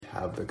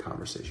Have the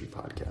Conversation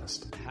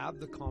podcast. Have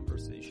the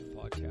Conversation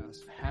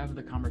podcast. Have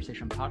the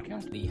Conversation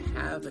podcast. The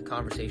Have the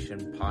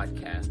Conversation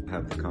podcast.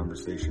 Have the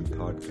Conversation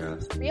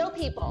podcast. Real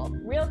people,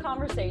 real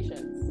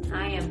conversations.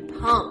 I am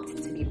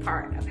pumped to be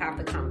part of Have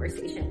the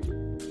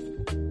Conversation.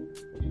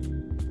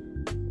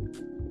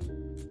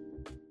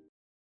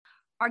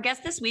 Our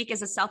guest this week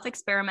is a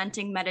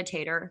self-experimenting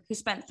meditator who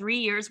spent 3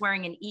 years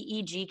wearing an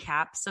EEG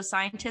cap so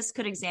scientists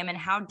could examine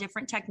how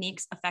different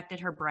techniques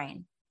affected her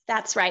brain.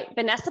 That's right.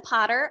 Vanessa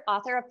Potter,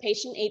 author of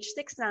Patient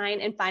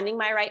H69 and Finding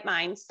My Right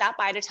Mind, stopped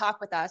by to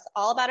talk with us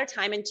all about a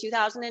time in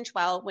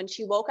 2012 when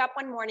she woke up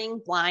one morning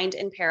blind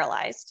and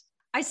paralyzed.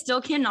 I still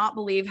cannot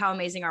believe how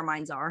amazing our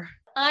minds are.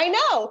 I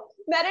know.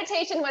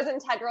 Meditation was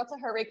integral to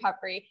her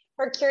recovery.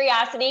 Her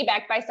curiosity,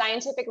 backed by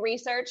scientific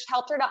research,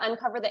 helped her to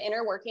uncover the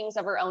inner workings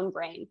of her own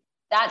brain.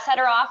 That set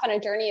her off on a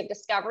journey of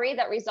discovery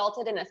that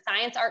resulted in a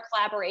science-art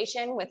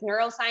collaboration with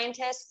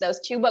neuroscientists, those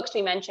 2 books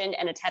we mentioned,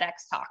 and a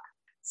TEDx talk.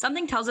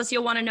 Something tells us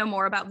you'll want to know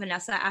more about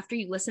Vanessa after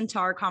you listen to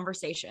our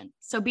conversation.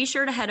 So be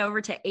sure to head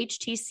over to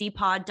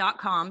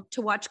htcpod.com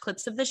to watch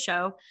clips of the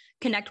show,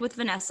 connect with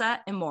Vanessa,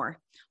 and more.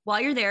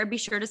 While you're there, be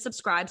sure to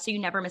subscribe so you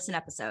never miss an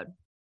episode.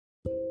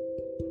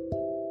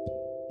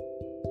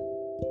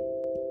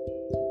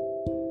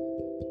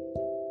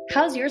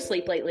 How's your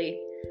sleep lately?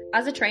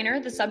 As a trainer,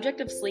 the subject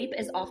of sleep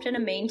is often a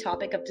main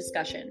topic of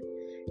discussion.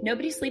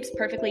 Nobody sleeps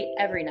perfectly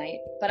every night,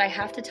 but I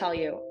have to tell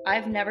you,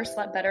 I've never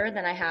slept better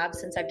than I have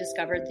since I've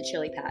discovered the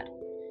ChiliPad.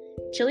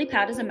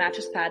 ChiliPad is a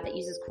mattress pad that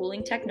uses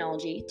cooling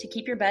technology to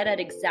keep your bed at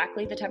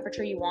exactly the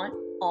temperature you want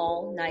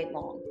all night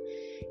long.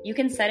 You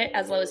can set it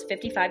as low as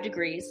 55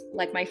 degrees,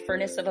 like my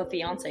furnace of a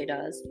fiance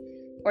does,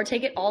 or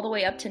take it all the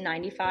way up to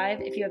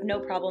 95 if you have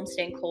no problem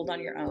staying cold on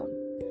your own.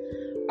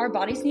 Our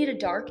bodies need a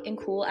dark and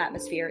cool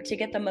atmosphere to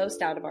get the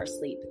most out of our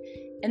sleep,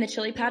 and the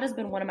ChiliPad has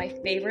been one of my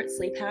favorite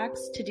sleep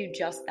hacks to do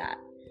just that.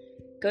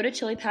 Go to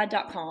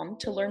chilipad.com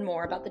to learn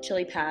more about the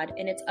ChiliPad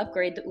and its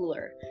upgrade the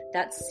Ooler.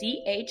 That's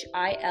ChiliPad.com.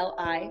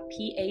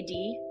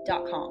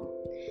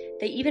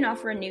 They even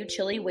offer a new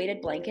Chili weighted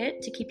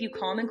blanket to keep you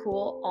calm and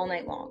cool all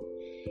night long.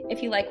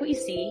 If you like what you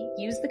see,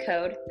 use the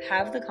code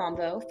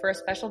HAVETHECONVO for a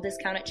special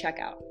discount at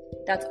checkout.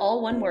 That's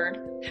all one word,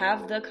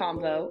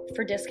 HAVETHECONVO,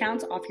 for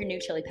discounts off your new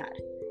ChiliPad.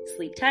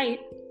 Sleep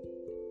tight.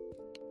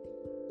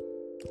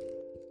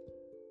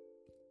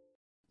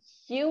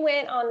 You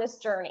went on this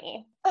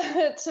journey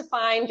to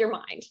find your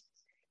mind.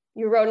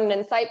 You wrote an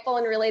insightful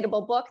and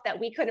relatable book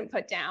that we couldn't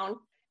put down,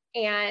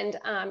 and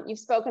you've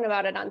spoken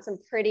about it on some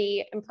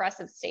pretty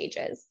impressive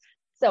stages.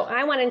 So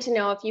I wanted to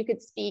know if you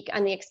could speak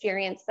on the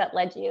experience that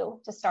led you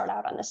to start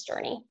out on this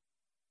journey.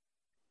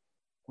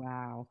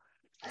 Wow.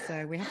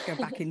 So we have to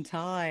go back in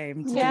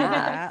time to do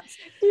that.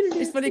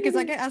 It's funny because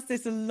I get asked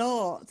this a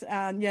lot,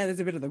 and there's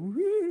a bit of the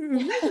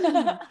woo.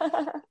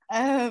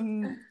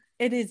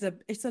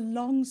 It's a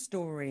long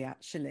story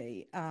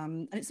actually,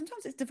 and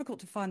sometimes it's difficult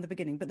to find the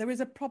beginning. But there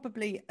is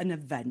probably an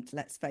event,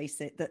 let's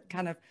face it, that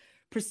kind of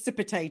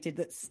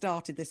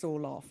started this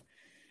all off,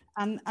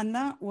 and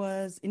that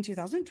was in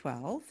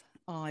 2012.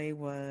 I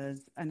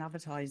was an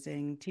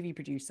advertising TV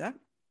producer.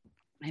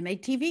 I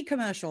made TV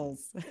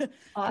commercials.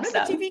 Awesome.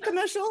 Remember TV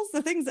commercials,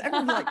 the things that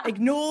everyone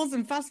ignores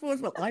and fast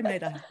forwards. Well, I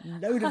made a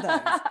load of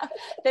those.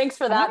 Thanks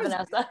for that,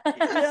 Vanessa.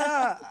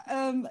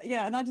 And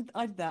I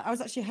did that. I was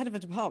actually head of a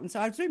department,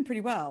 so I was doing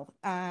pretty well.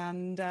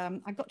 And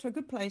I got to a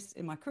good place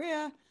in my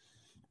career,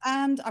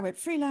 and I went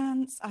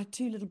freelance. I had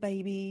 2 little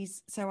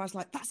babies, so I was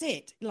like, "That's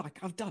it.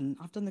 I've done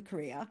the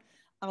career.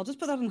 I'll just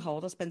put that on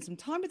hold. I'll spend some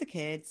time with the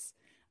kids,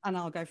 and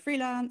I'll go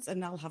freelance,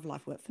 and I'll have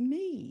life work for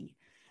me."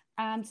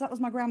 And so that was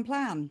my grand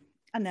plan.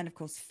 And then, of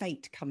course,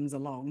 fate comes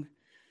along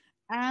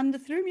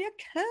and threw me a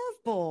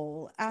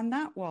curveball. And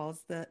that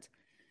was that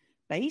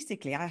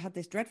basically I had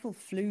this dreadful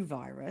flu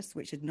virus,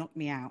 which had knocked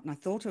me out. And I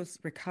thought I was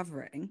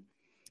recovering.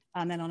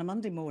 And then on a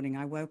Monday morning,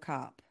 I woke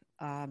up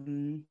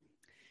feeling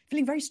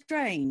very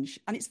strange.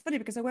 And it's funny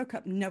because I woke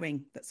up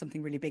knowing that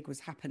something really big was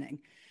happening.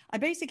 I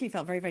basically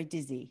felt very, very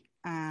dizzy.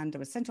 And I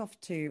was sent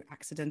off to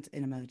accident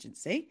in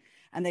emergency.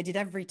 And they did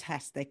every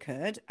test they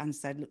could and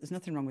said, "Look, there's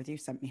nothing wrong with you,"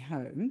 sent me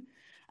home.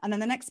 And then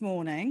the next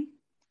morning,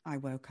 I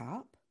woke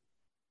up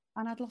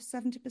and I'd lost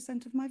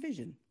 70% of my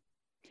vision.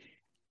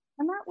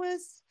 And that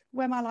was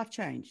where my life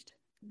changed.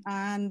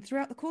 And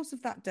throughout the course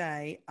of that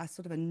day, a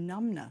sort of a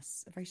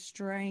numbness, a very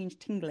strange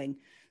tingling,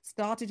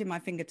 started in my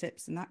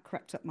fingertips, and that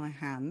crept up my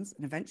hands.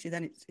 And eventually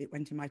then it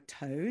went in my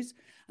toes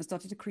and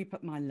started to creep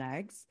up my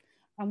legs.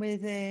 And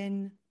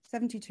within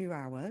 72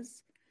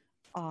 hours,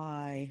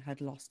 I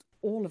had lost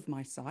all of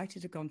my sight.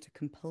 It had gone to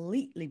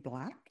completely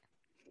black.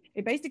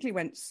 It basically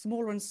went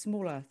smaller and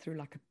smaller through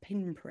like a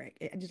pinprick.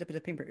 It ended up as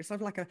a pinprick. It was sort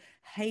of like a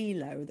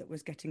halo that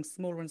was getting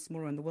smaller and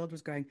smaller, and the world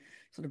was going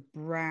sort of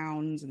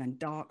browns and then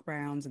dark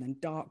browns and then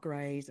dark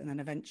greys and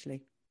then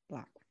eventually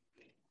black.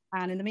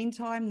 And in the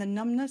meantime, the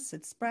numbness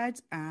had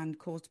spread and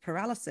caused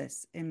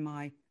paralysis in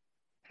my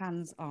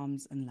hands,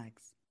 arms, and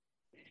legs.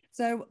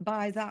 So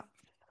by that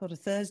sort of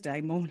Thursday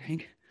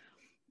morning,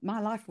 my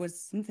life was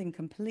something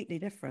completely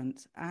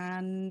different.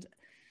 And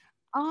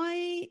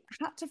I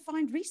had to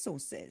find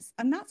resources.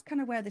 And that's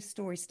kind of where this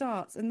story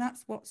starts. And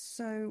that's what's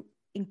so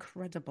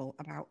incredible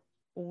about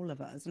all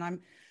of us. And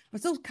I'm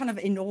still kind of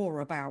in awe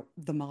about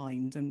the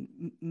mind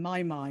and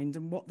my mind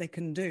and what they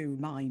can do,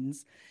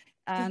 minds.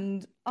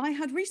 And I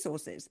had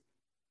resources.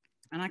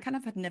 And I kind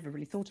of had never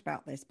really thought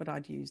about this, but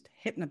I'd used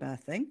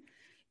hypnobirthing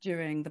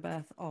during the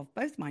birth of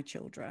both my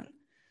children.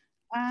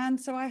 And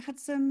so I had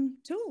some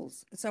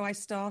tools. So I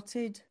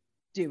started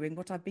doing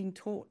what I've been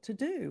taught to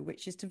do,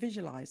 which is to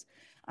visualize.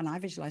 And I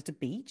visualized a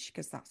beach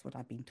because that's what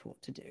I've been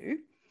taught to do.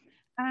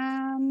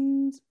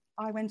 And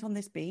I went on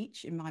this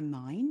beach in my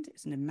mind.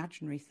 It's an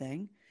imaginary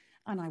thing.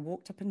 And I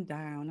walked up and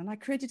down and I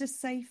created a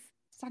safe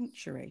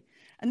sanctuary.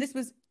 And this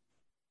was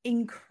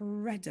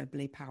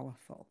incredibly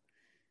powerful.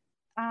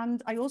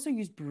 And I also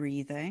used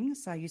breathing.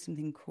 So I used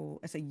something called,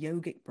 as a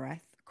yogic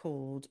breath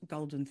called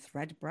golden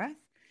thread breath.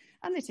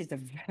 And this is a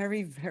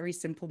very, very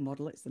simple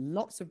model. It's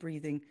lots of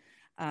breathing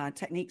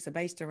techniques are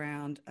based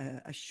around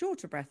a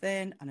shorter breath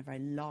in and a very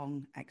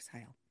long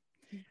exhale.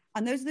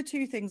 And those are the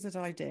two things that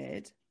I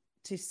did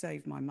to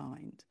save my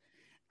mind.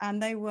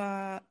 And they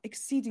were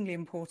exceedingly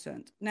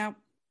important. Now,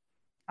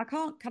 I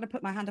can't kind of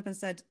put my hand up and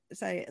say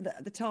that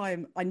at the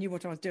time I knew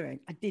what I was doing.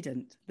 I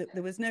didn't.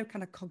 There was no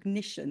kind of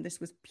cognition. This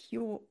was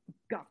pure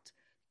gut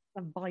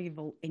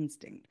survival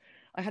instinct.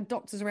 I had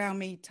doctors around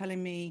me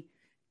telling me,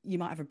 you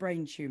might have a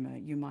brain tumor,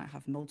 you might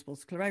have multiple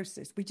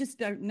sclerosis. We just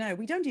don't know.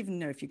 We don't even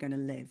know if you're going to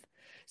live.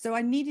 So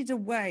I needed a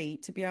way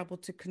to be able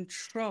to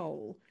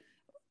control,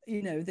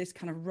 this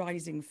kind of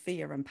rising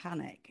fear and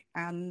panic.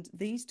 And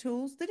these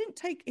tools, they didn't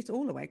take it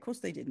all away. Of course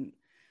they didn't,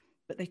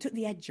 but they took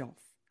the edge off.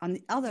 And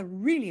the other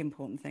really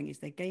important thing is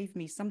they gave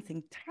me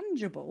something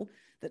tangible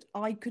that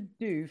I could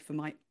do for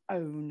my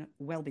own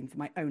well-being, for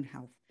my own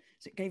health.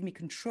 So it gave me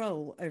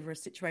control over a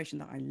situation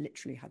that I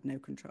literally had no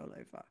control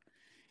over.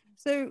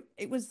 So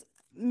it was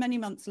many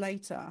months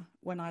later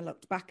when I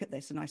looked back at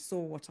this and I saw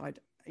what I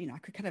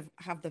could kind of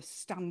have the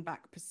stand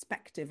back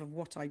perspective of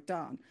what I'd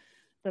done,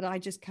 that I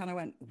just kind of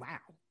went, wow,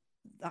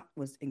 that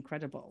was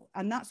incredible.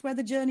 And that's where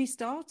the journey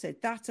started.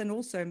 That, and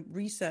also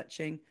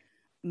researching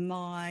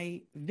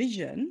my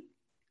vision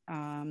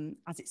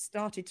as it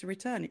started to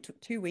return. It took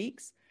 2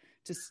 weeks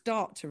to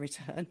start to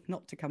return,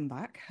 not to come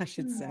back, I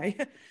should say.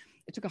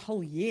 It took a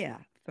whole year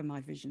for my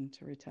vision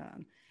to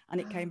return.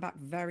 And it came back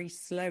very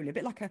slowly, a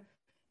bit like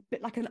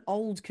an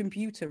old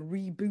computer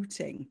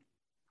rebooting.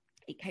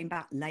 It came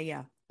back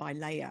layer by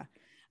layer.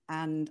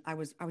 And I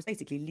was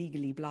basically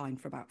legally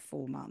blind for about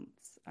 4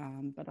 months.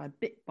 But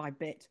bit by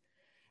bit,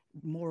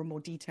 more and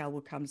more detail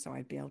would come. So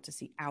I'd be able to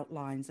see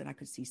outlines, and I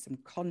could see some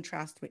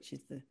contrast, which is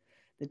the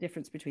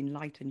difference between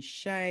light and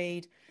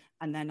shade.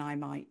 And then I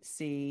might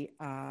see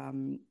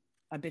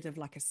a bit of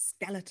like a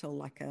skeletal,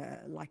 like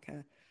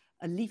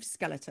a leaf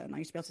skeleton. I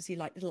used to be able to see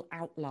like little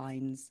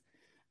outlines.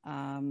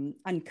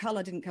 And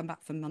color didn't come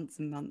back for months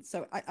and months.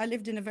 So I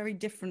lived in a very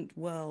different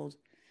world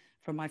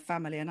from my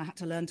family, and I had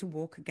to learn to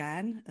walk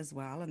again as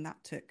well. And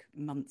that took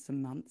months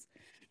and months.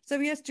 So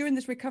yes, during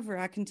this recovery,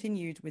 I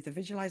continued with the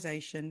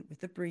visualization,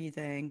 with the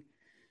breathing,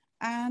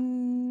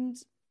 and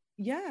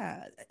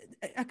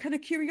a kind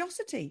of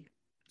curiosity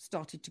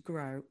started to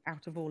grow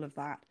out of all of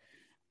that.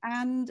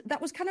 And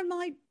that was kind of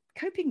my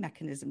coping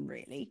mechanism,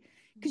 really,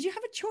 because you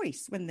have a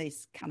choice when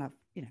this kind of,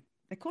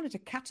 they call it a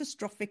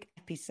catastrophic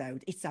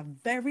episode. It's a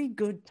very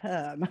good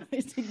term.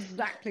 It's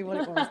exactly what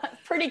it was.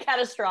 Pretty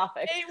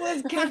catastrophic. It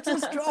was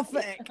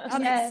catastrophic.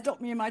 And it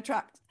stopped me in my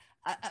tracks.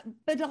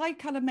 But I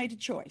kind of made a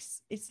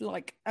choice. It's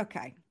like,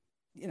 okay,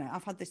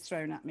 I've had this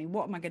thrown at me.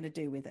 What am I going to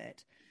do with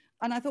it?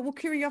 And I thought, well,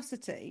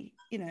 curiosity,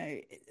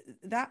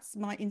 that's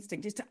my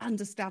instinct, is to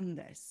understand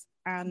this.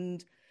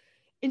 And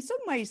in some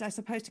ways, I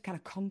suppose, to kind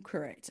of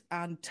conquer it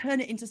and turn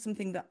it into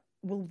something that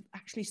will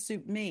actually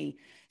suit me.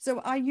 So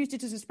I used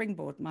it as a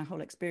springboard, my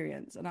whole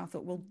experience. And I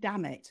thought, well,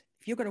 damn it,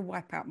 if you're going to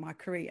wipe out my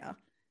career,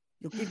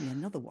 you'll give me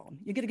another one.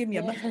 You're going to give me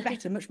a much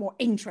better, much more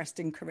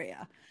interesting career.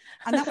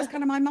 And that was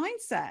kind of my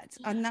mindset.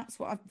 And that's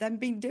what I've then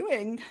been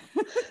doing.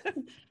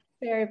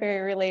 Very,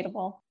 very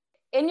relatable.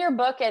 In your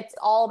book, it's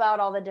all about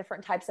all the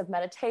different types of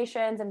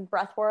meditations and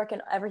breath work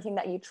and everything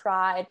that you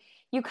tried.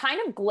 You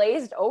kind of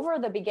glazed over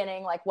the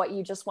beginning, like what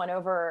you just went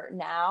over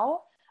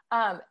now.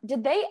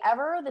 Did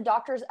the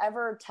doctors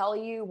ever tell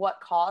you what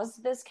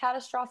caused this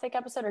catastrophic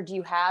episode, or do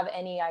you have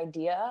any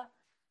idea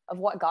of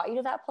what got you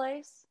to that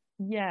place?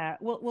 Yeah,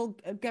 well,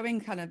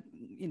 going kind of,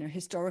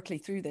 historically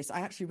through this,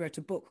 I actually wrote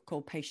a book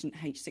called Patient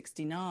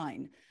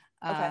H69,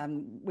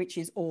 which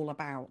is all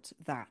about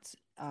that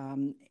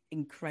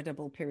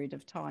incredible period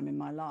of time in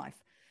my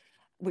life,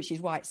 which is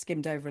why it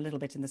skimmed over a little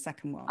bit in the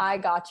second one. I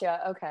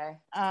gotcha. Okay.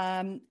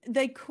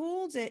 They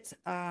called it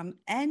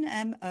NMOSD,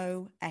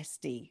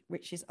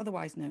 which is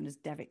otherwise known as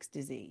Devick's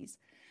disease.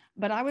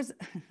 But I'm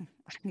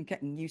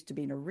getting used to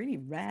being a really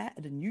rare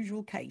and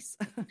unusual case.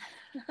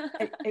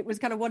 It was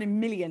kind of one in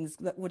millions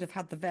that would have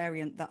had the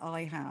variant that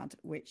I had,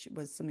 which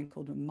was something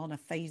called a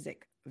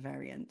monophasic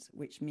variant,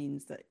 which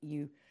means that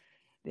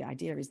the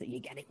idea is that you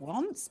get it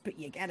once, but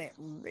you get it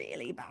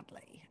really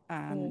badly.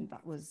 And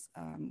that was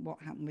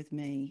what happened with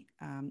me.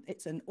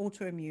 It's an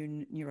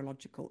autoimmune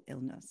neurological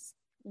illness.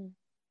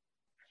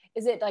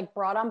 Is it like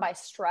brought on by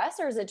stress,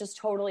 or is it just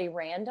totally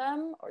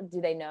random, or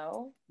do they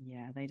know?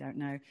 Yeah, they don't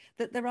know.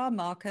 That there are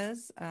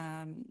markers.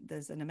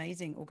 There's an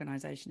amazing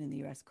organization in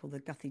the US called the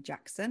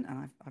Guthrie-Jackson,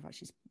 and I've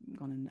actually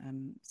gone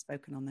and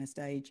spoken on their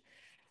stage.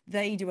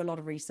 They do a lot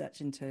of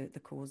research into the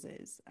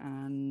causes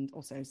and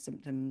also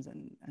symptoms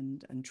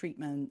and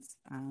treatments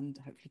and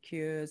hopefully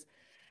cures.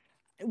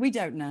 We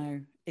don't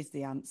know is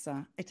the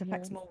answer. It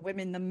affects more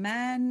women than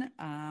men.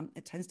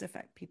 It tends to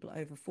affect people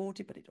over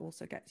 40, but it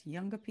also gets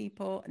younger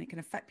people, and it can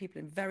affect people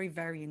in very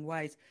varying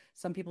ways.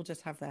 Some people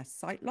just have their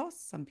sight loss.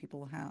 Some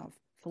people have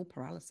full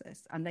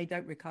paralysis and they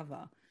don't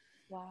recover.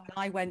 Wow.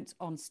 I went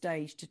on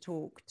stage to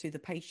talk to the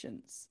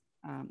patients.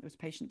 It was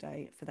patient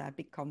day for their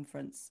big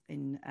conference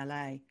in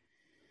LA.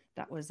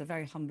 That was a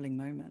very humbling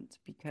moment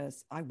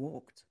because I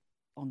walked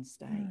on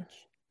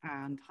stage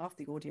and half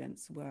the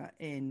audience were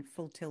in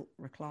full tilt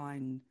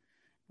recline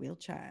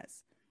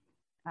wheelchairs.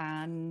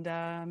 And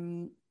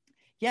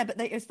but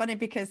it was funny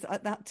because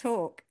at that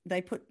talk,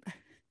 they put,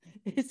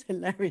 it's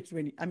hilarious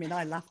when,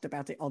 I laughed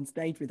about it on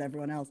stage with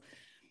everyone else.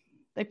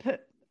 They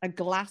put a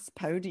glass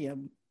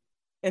podium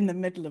in the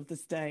middle of the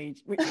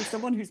stage, which is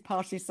someone who's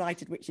partially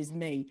sighted, which is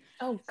me.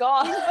 Oh,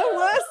 God. It's the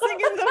worst thing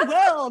in the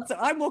world. So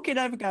I'm walking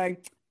over going,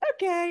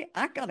 okay,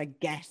 I got to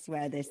guess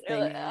where this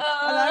thing is. And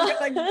I'm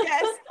going to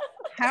guess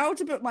how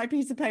to put my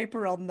piece of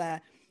paper on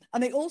there.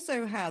 And they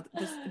also had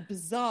this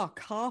bizarre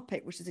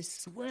carpet, which is this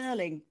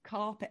swirling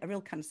carpet, a real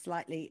kind of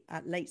slightly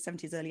late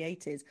 70s, early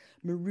 80s,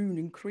 maroon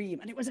and cream.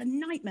 And it was a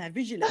nightmare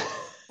visually.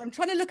 I'm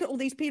trying to look at all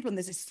these people and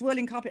there's this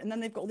swirling carpet and then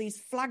they've got all these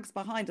flags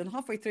behind, and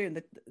halfway through,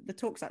 and the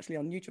talk's actually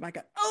on YouTube, I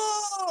go,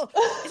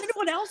 is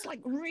anyone else like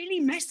really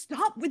messed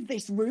up with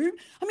this room?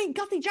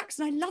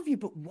 Guthrie-Jackson, I love you,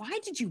 but why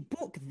did you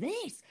book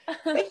this?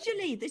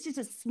 Visually, this is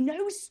a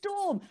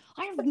snowstorm.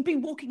 I haven't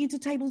been walking into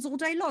tables all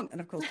day long.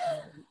 And of course,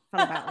 I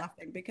fell about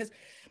laughing because,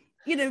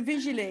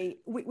 visually,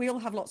 we all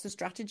have lots of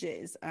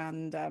strategies,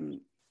 and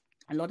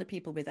a lot of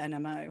people with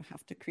NMO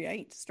have to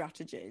create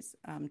strategies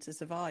to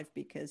survive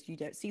because you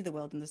don't see the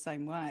world in the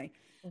same way.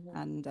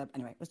 And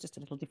anyway, it was just a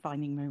little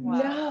defining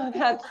moment. Wow.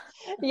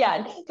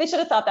 No, they should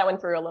have thought that one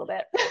through a little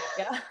bit.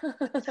 Yeah.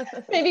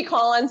 Maybe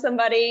call on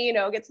somebody,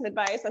 get some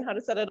advice on how to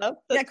set it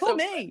up. Yeah, call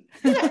me.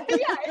 Yeah,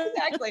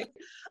 exactly.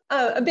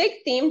 A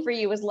big theme for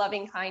you was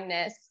loving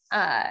kindness.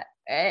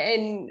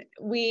 And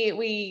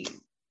we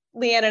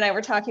Leanne and I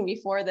were talking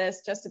before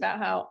this just about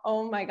how,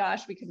 oh my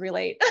gosh, we could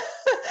relate.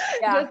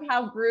 Just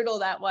how brutal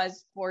that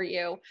was for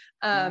you.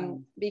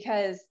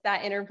 Because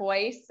that inner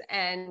voice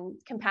and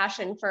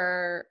compassion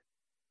for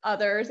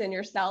others and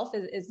yourself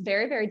is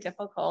very, very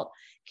difficult.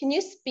 Can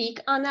you speak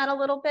on that a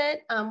little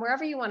bit?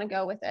 Wherever you want to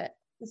go with it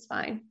is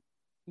fine.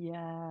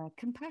 Yeah,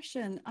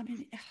 compassion.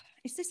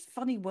 It's this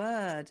funny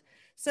word.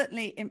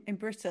 Certainly in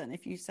Britain,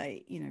 if you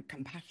say,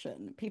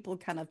 compassion, people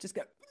kind of just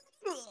go,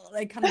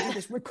 they kind of do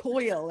this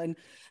recoil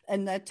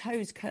and their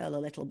toes curl a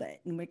little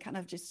bit. And we kind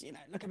of just,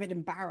 look a bit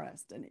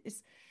embarrassed. And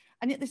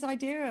yet this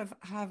idea of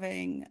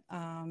having,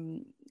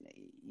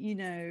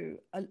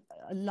 a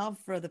love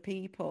for other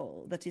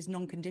people that is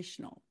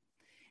non-conditional,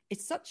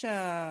 it's such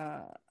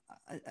a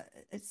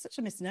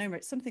misnomer.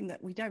 It's something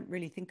that we don't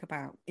really think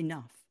about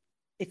enough,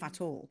 if at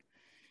all.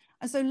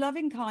 And so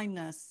loving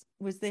kindness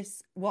was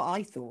what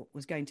I thought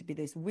was going to be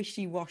this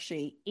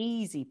wishy-washy,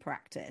 easy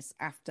practice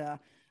after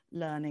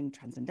learning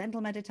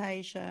transcendental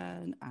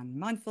meditation and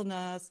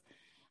mindfulness.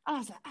 I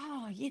was like,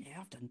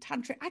 I've done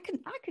tantric. I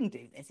can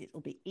do this.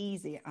 It'll be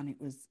easy. And it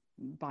was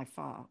by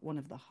far one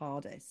of the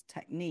hardest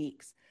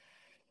techniques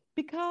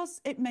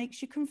because it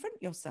makes you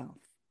confront yourself.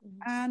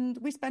 And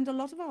we spend a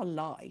lot of our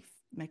life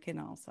making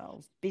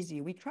ourselves busy.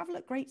 We travel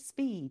at great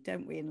speed,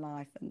 don't we, in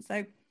life? And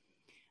so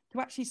to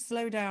actually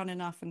slow down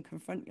enough and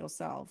confront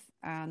yourself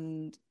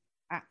and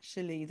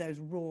actually those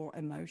raw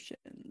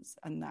emotions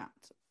and that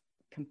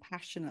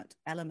compassionate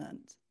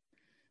element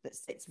that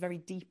sits very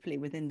deeply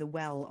within the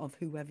well of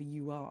whoever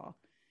you are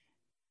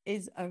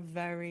is a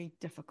very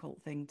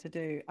difficult thing to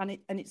do. And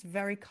it's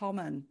very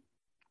common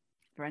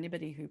for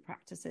anybody who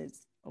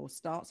practices or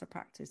starts a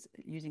practice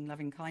using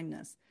loving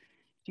kindness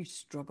to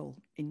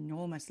struggle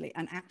enormously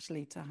and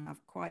actually to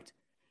have quite,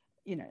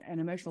 an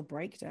emotional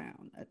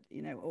breakdown,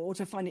 or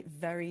to find it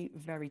very,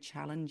 very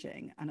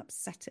challenging and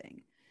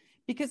upsetting.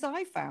 Because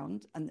I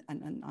found, and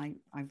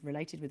I've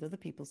related with other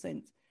people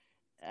since,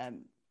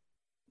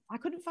 I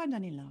couldn't find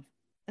any love.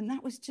 And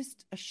that was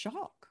just a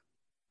shock.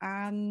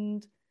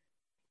 And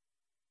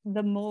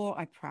the more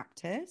I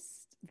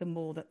practiced, the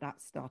more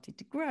that started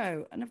to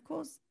grow. And of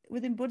course,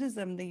 within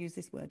Buddhism, they use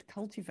this word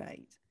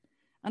cultivate.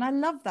 And I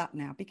love that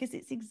now because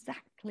it's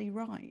exactly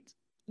right.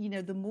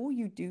 The more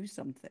you do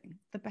something,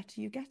 the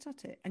better you get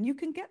at it. And you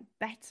can get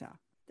better.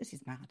 This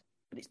is mad,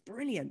 but it's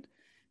brilliant.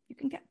 You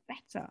can get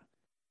better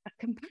at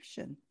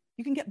compassion.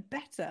 You can get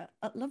better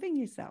at loving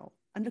yourself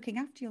and looking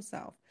after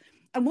yourself.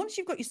 And once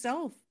you've got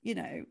yourself,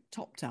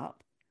 topped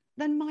up,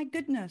 then my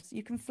goodness,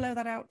 you can flow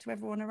that out to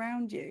everyone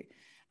around you.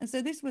 And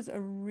so this was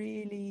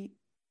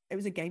it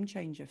was a game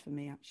changer for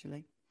me,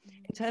 actually,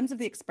 in terms of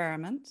the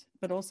experiment,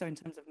 but also in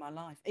terms of my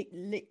life. It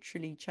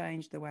literally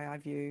changed the way I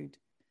viewed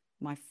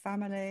my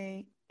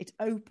family. It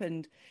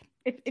opened,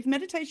 if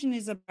meditation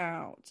is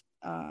about,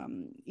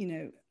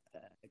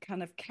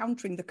 kind of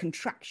countering the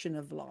contraction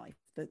of life,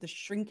 the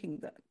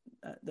shrinking that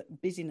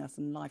busyness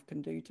and life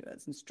can do to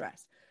us and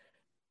stress,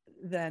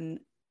 then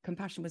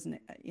compassion was an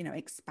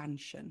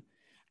expansion.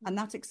 And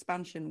that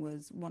expansion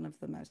was one of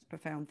the most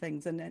profound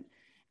things. And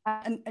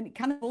it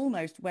kind of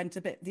almost went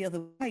a bit the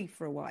other way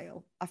for a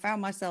while. I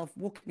found myself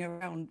walking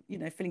around,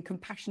 feeling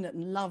compassionate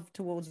and love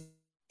towards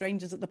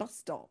strangers at the bus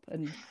stop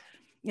and,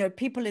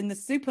 people in the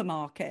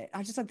supermarket.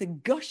 I just had the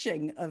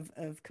gushing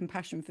of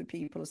compassion for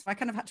people. So I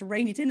kind of had to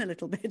rein it in a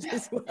little bit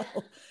as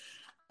well.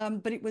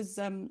 But it was,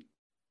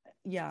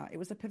 it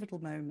was a pivotal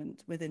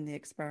moment within the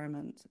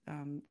experiment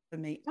for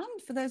me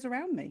and for those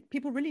around me.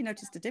 People really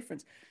noticed a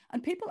difference.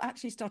 And people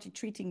actually started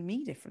treating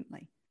me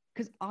differently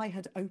because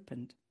I'd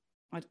opened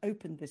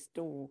this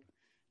door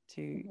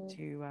to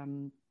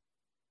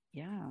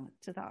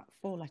that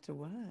 4-letter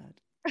word,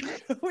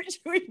 which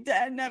we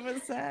dare never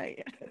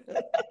say.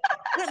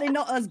 Certainly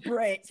not us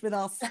Brits with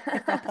our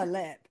stiff upper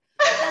lip.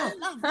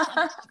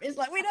 It's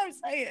like we don't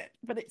say it,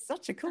 but it's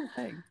such a cool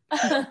thing.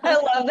 I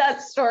love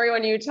that story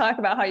when you talk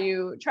about how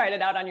you tried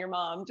it out on your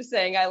mom, just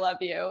saying "I love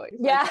you."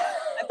 Yeah,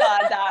 I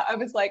thought that I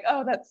was like,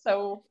 oh, that's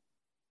so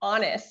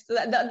honest.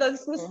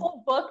 This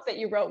whole book that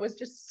you wrote was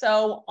just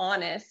so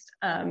honest.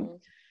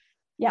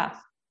 Yeah.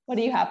 What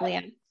do you have,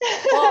 Leanne?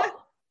 Well,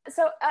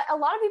 so a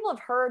lot of people have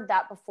heard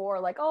that before,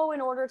 like, oh,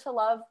 in order to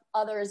love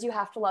others, you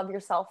have to love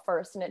yourself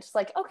first. And it's just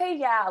like, okay,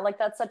 yeah, like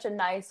that's such a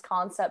nice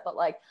concept. But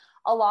like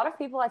a lot of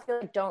people, I feel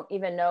like, don't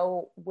even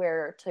know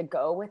where to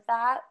go with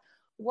that.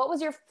 What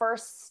was your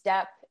first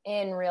step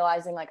in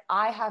realizing like,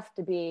 I have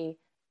to be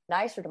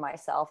nicer to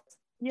myself?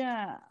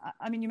 Yeah,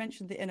 I mean, you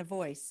mentioned the inner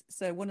voice.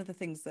 So one of the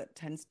things that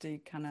tends to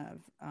kind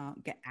of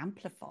get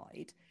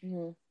amplified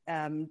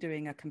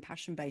doing a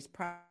compassion-based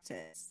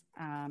practice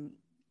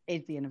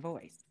is the inner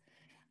voice.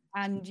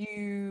 And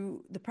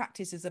the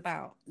practice is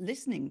about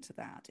listening to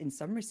that in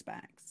some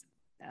respects.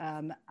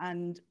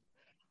 And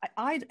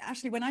I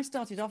actually, when I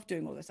started off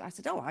doing all this, I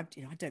said, I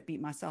don't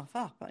beat myself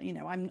up.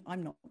 I'm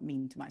not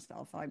mean to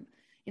myself. I'm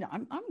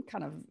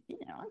kind of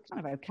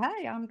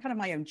okay. I'm kind of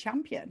my own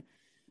champion.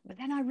 But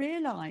then I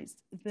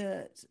realized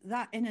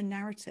that inner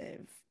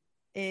narrative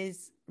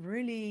is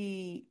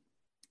really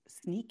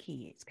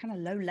sneaky. It's kind of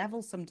low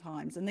level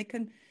sometimes. And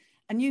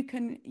you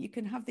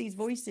can have these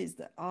voices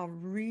that are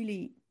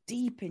really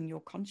deep in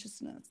your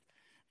consciousness,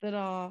 that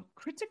are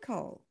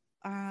critical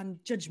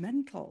and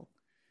judgmental.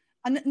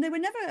 And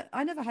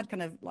I never had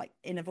kind of like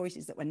inner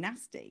voices that were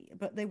nasty,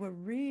 but they were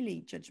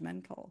really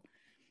judgmental.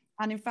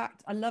 And in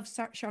fact, I love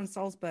Sharon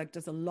Salzberg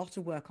does a lot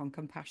of work on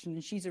compassion,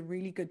 and she's a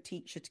really good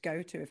teacher to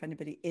go to if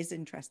anybody is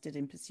interested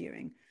in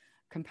pursuing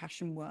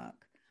compassion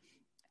work.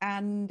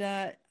 And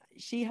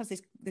she has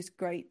this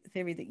great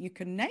theory that you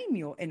can name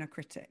your inner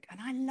critic. And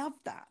I love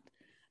that.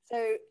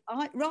 So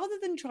rather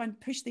than try and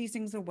push these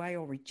things away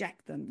or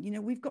reject them,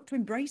 we've got to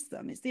embrace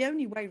them. It's the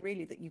only way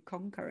really that you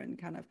conquer and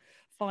kind of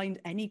find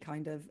any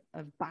kind of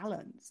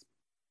balance.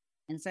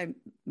 And so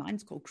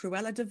mine's called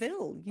Cruella de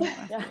Vil,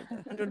 after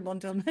 101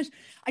 Dalmatians.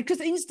 Because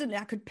instantly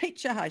I could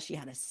picture her. She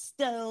had a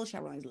still, she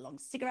had one of those long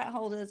cigarette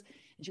holders,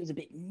 and she was a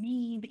bit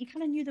mean, but you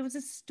kind of knew there was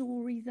a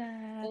story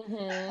there.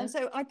 And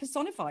so I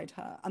personified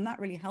her, and that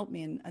really helped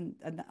me,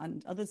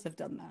 and others have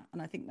done that.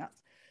 And I think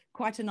that's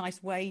quite a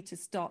nice way to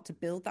start to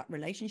build that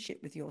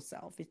relationship with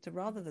yourself, is to,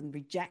 rather than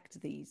reject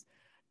these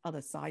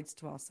other sides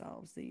to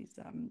ourselves, these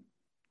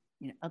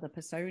other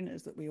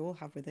personas that we all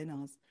have within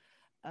us,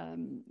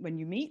 when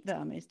you meet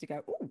them, is to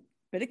go, oh,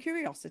 bit of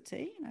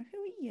curiosity, who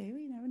are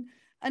you,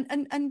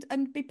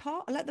 and be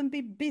part, let them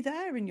be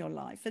there in your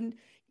life, and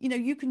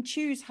you can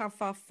choose how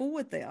far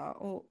forward they are,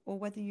 or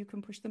whether you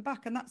can push them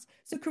back. And that's,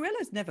 so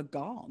Cruella's never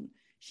gone.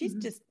 She's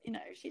just,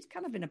 she's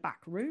kind of in a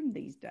back room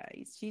these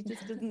days. She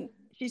just doesn't,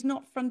 she's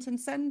not front and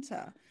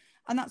center.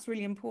 And that's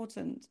really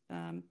important.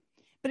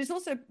 But it's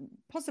also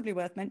possibly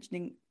worth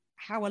mentioning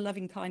how a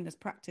loving kindness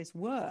practice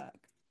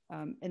works,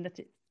 in that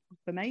it's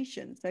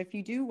affirmation. So if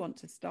you do want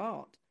to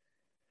start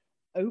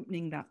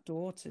opening that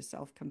door to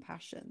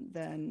self-compassion,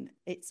 then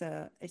it's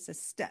a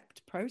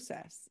stepped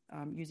process,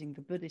 using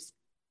the Buddhist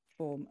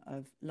form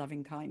of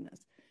loving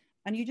kindness.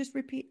 And you just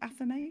repeat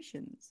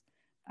affirmations.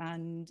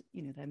 And,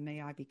 then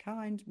may I be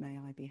kind, may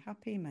I be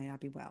happy, may I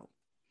be well.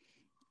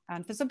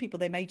 And for some people,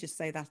 they may just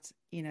say that,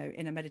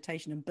 in a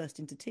meditation and burst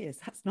into tears.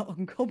 That's not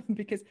uncommon,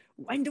 because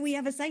when do we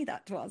ever say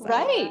that to ourselves?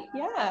 Right.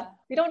 Yeah.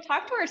 We don't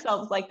talk to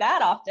ourselves like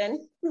that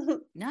often.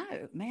 No.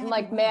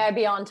 May I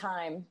be on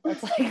time.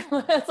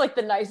 That's like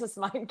the nicest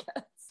mine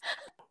gets.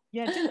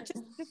 Yeah. Just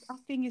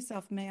asking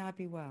yourself, may I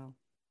be well,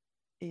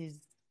 is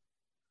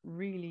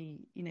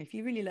really, if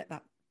you really let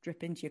that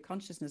drip into your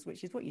consciousness,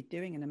 which is what you're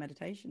doing in a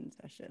meditation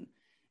session,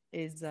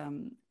 is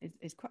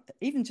quite,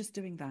 even just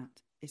doing that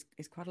is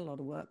quite a lot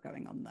of work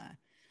going on there.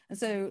 And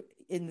so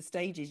in the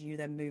stages, you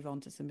then move on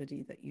to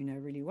somebody that you know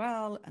really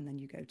well, and then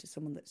you go to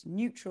someone that's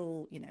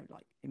neutral,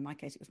 like in my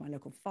case, it was my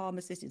local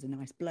pharmacist. He's a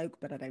nice bloke,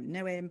 but I don't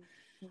know him.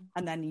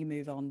 And then you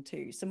move on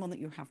to someone that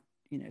you have,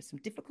 some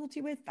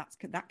difficulty with.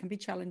 That can be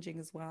challenging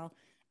as well.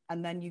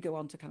 And then you go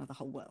on to kind of the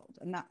whole world,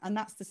 and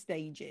that's the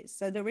stages.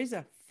 So there is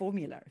a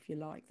formula, if you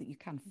like, that you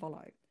can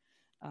follow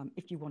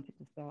if you wanted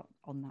to start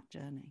on that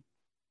journey.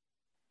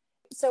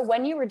 So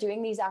when you were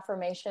doing these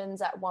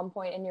affirmations at one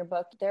point in your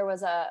book, there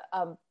was a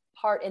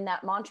part in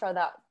that mantra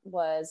that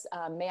was,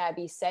 may I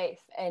be safe.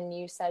 And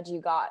you said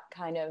you got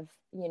kind of,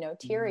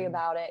 teary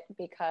about it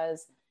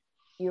because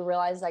you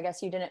realized, I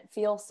guess, you didn't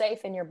feel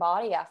safe in your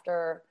body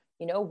after,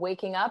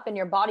 waking up and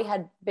your body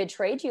had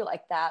betrayed you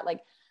like that.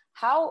 Like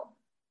how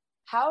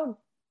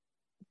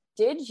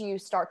did you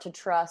start to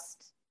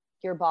trust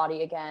your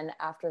body again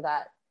after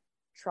that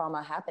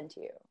trauma happened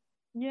to you?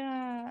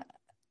 Yeah.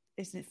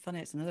 Isn't it funny?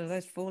 It's another of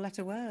those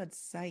 4-letter words,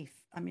 safe.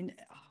 I mean,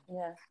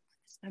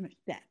 so much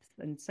depth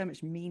and so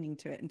much meaning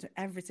to it. And to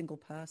every single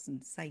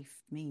person, safe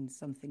means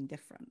something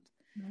different.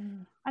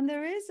 And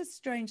there is a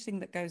strange thing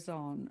that goes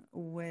on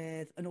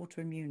with an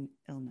autoimmune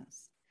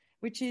illness,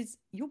 which is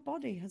your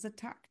body has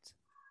attacked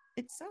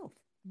itself.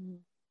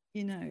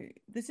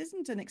 This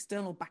isn't an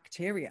external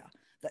bacteria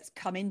that's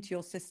come into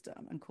your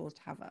system and caused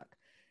havoc.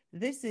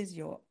 This is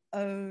your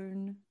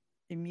own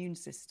immune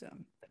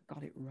system that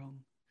got it wrong.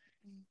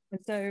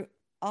 And so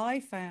I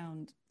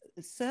found,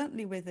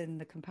 certainly within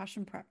the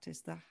compassion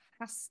practice, there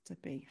has to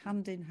be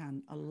hand in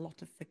hand a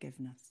lot of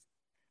forgiveness,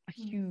 a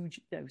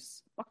huge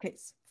dose,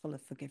 buckets full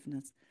of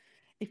forgiveness.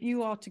 If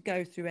you are to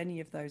go through any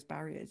of those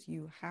barriers,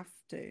 you have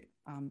to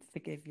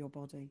forgive your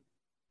body.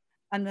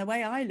 And the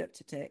way I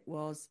looked at it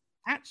was,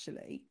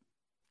 actually,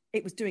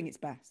 it was doing its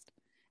best.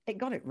 It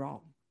got it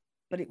wrong,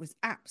 but it was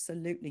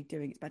absolutely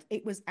doing its best.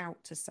 It was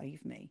out to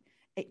save me.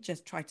 It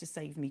just tried to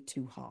save me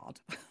too hard.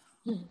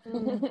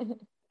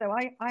 So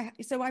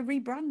I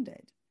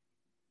rebranded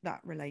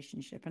that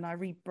relationship, and I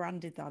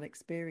rebranded that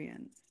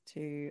experience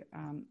to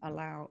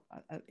allow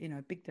a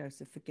big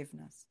dose of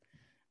forgiveness,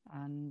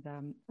 and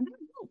that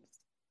helps.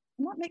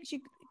 And that makes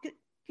you,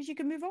 because you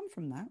can move on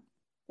from that.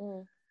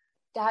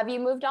 Have you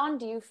moved on?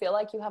 Do you feel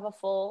like you have a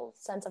full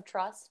sense of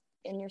trust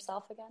in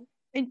yourself again?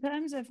 In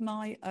terms of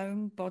my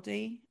own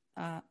body,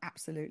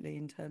 absolutely.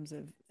 In terms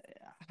of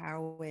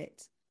how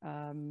it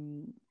how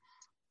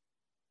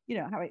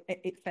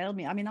it failed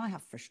me. I mean, I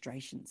have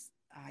frustrations.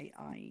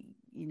 I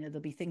there'll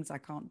be things I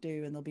can't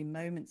do, and there'll be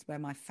moments where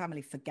my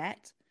family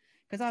forget,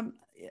 because I'm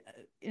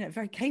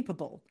very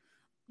capable.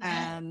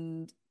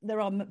 And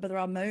there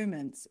are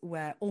moments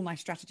where all my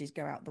strategies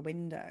go out the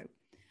window,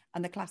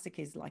 and the classic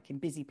is like in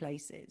busy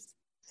places.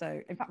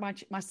 So in fact,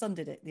 my son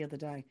did it the other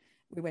day.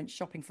 We went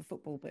shopping for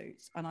football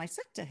boots, and I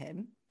said to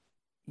him,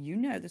 "You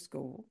know the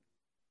score,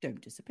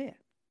 don't disappear,"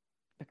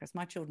 because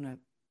my children are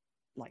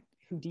like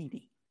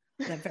Houdini.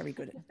 They're very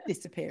good at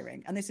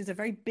disappearing. And this is a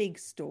very big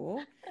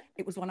store.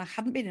 It was one I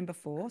hadn't been in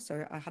before,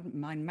 so I hadn't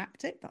mind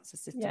mapped it. That's a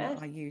system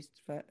that I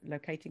used for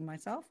locating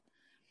myself.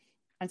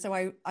 And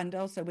so and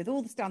also with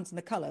all the stands and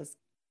the colors,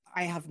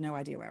 I have no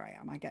idea where I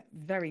am. I get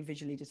very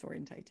visually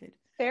disorientated.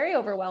 Very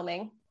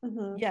overwhelming.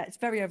 Yeah, it's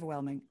very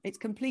overwhelming. It's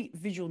complete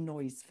visual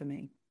noise for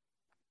me.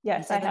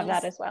 Yes, so I have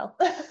that as well.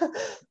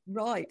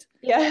 Right.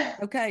 Yeah.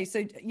 Okay.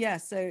 So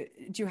so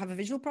do you have a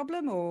visual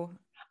problem or?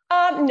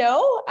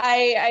 No,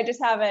 I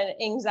just have an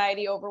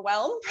anxiety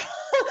overwhelm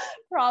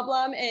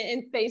problem,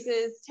 and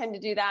spaces tend to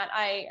do that.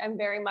 I'm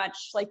very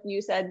much, like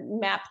you said,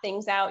 map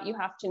things out. You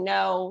have to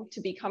know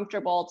to be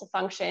comfortable, to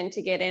function,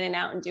 to get in and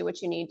out and do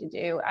what you need to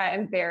do. I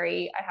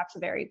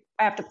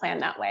have to plan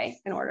that way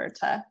in order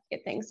to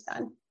get things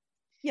done.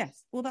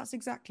 Yes, well, that's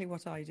exactly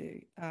what I do.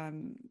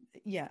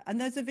 And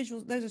those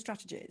are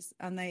strategies,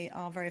 and they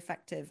are very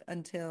effective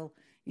until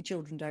your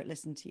children don't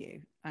listen to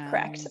you.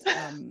 Correct.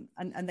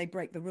 And they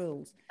break the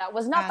rules. That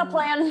was not the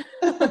plan.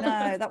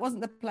 No, that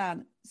wasn't the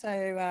plan.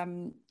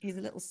 So he's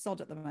a little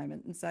sod at the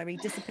moment, and so he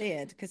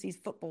disappeared because he's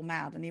football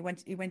mad, and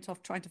he went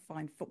off trying to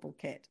find football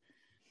kit.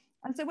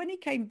 And so when he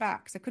came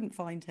back, because I couldn't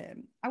find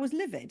him, I was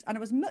livid, and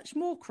I was much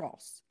more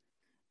cross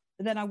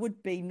than I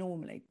would be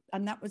normally.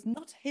 And that was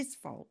not his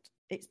fault.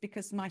 It's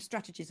because my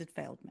strategies had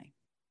failed me.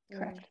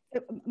 Correct.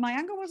 My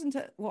anger wasn't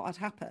at what had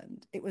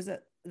happened. It was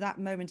at that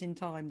moment in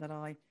time that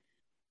I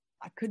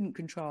couldn't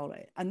control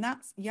it. And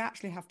you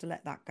actually have to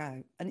let that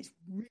go. And it's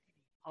really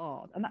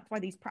hard. And that's why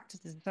these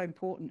practices are so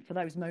important for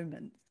those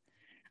moments.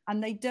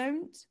 And they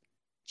don't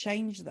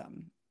change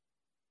them.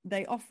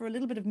 They offer a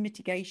little bit of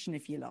mitigation,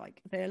 if you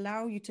like. They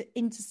allow you to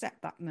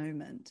intercept that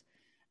moment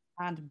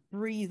and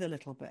breathe a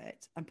little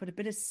bit and put a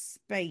bit of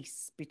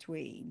space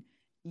between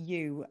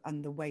you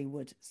and the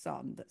wayward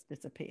son that's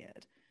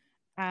disappeared.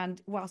 And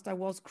whilst I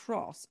was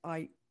cross,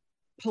 I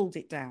pulled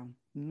it down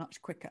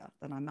much quicker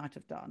than I might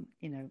have done,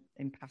 in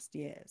past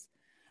years.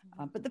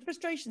 But the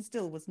frustration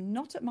still was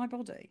not at my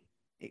body.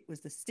 It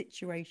was the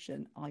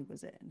situation I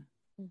was in.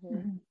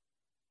 Mm-hmm.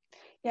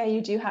 Yeah,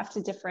 you do have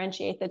to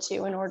differentiate the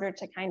two in order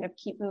to kind of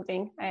keep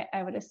moving,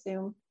 I would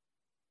assume.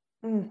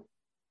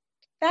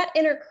 That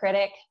inner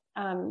critic,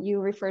 You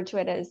referred to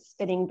it as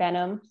spitting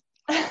venom.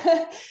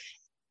 I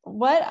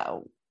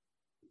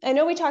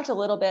know we talked a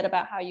little bit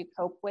about how you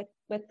cope with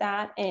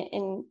that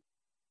in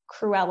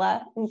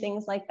Cruella and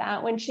things like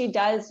that. When she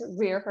does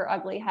rear her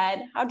ugly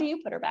head, how do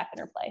you put her back in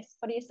her place?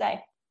 What do you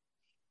say?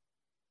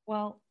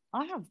 Well,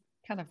 I have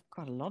kind of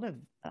quite a lot of,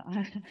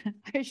 I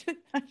should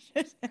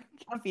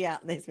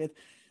caveat this with,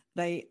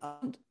 they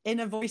aren't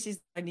inner voices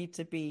I need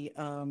to be,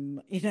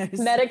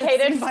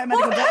 medicated by a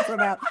medical doctor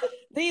about.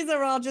 These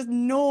are all just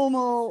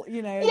normal,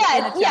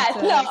 Yes,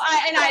 no,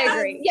 I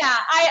agree. Yeah,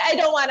 I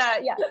don't want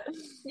to,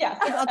 yeah.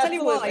 I'll tell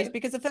you why,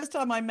 because the first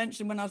time I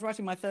mentioned, when I was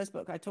writing my first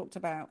book, I talked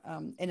about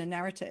inner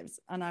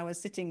narratives, and I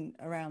was sitting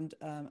around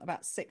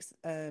about 6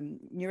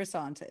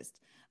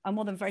 neuroscientists, and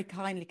one of them very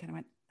kindly kind of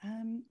went,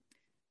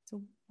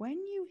 so when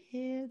you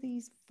hear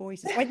these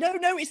voices, wait, no,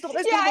 it's not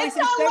those voices.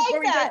 Don't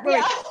worry.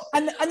 Yeah.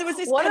 And there was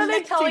this. What are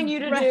they telling you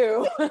to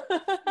do?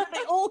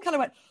 They all kind of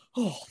went,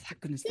 oh,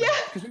 thank goodness,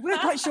 because we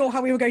weren't quite sure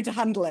how we were going to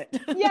handle it.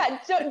 Yeah,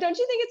 don't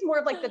you think it's more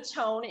of like the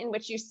tone in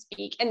which you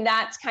speak, and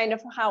that's kind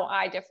of how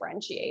I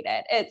differentiate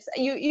it. It's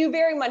you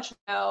very much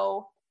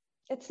know.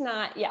 It's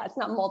not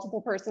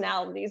multiple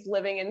personalities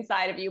living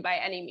inside of you by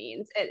any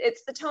means.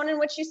 It's the tone in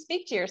which you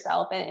speak to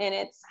yourself, and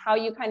it's how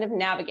you kind of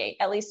navigate.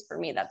 At least for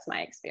me, that's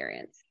my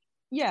experience.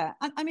 Yeah,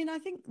 I mean, I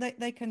think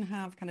they can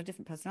have kind of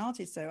different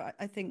personalities. So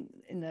I think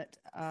in that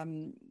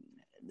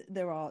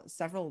there are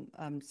several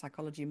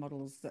psychology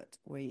models that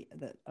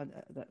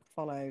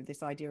follow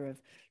this idea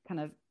of kind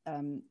of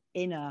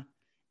inner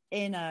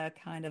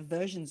kind of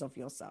versions of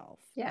yourself.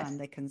 Yes. And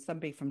they can some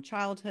be from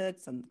childhood,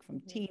 some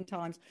from teen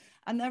times,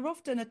 and they're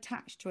often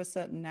attached to a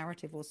certain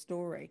narrative or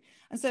story.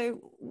 And so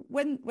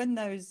when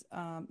those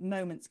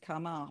moments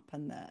come up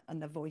and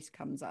the voice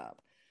comes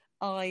up,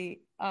 I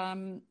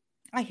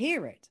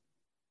hear it.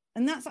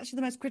 And that's actually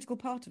the most critical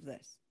part of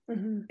this.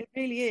 Mm-hmm. It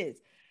really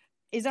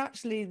is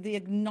actually the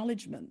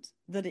acknowledgement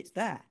that it's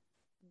there,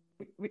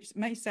 which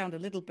may sound a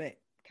little bit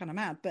kind of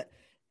mad, but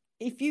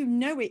if you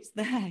know it's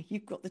there,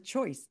 you've got the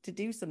choice to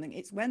do something.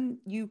 It's when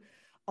you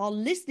are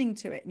listening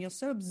to it and you're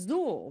so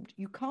absorbed,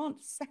 you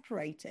can't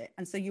separate it.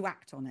 And so you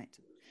act on it.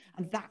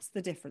 And that's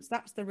the difference.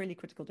 That's the really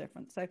critical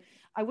difference. So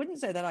I wouldn't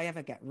say that I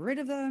ever get rid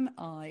of them.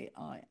 I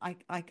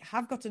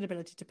have got an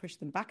ability to push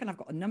them back, and I've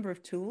got a number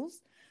of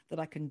tools that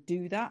I can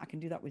do that. I can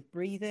do that with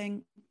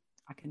breathing.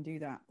 I can do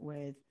that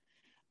with,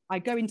 I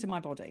go into my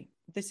body.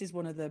 This is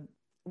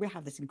we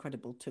have this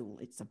incredible tool.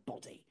 It's a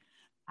body.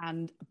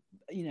 And,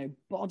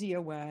 body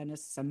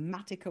awareness,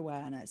 somatic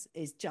awareness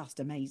is just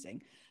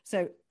amazing.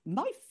 So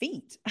my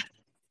feet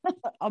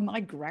are my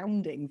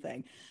grounding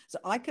thing. So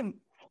I can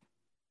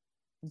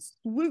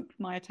swoop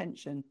my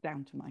attention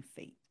down to my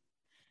feet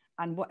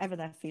and whatever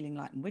they're feeling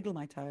like, and wiggle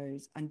my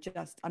toes, and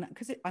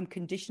because I'm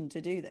conditioned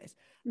to do this,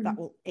 that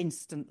will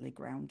instantly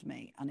ground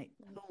me, and it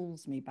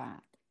pulls me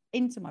back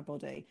into my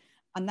body.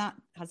 And that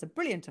has a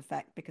brilliant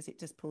effect because it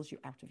just pulls you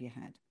out of your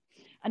head.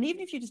 And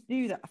even if you just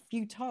do that a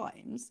few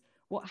times,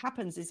 what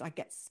happens is I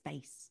get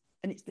space,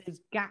 and it's those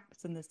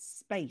gaps and the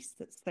space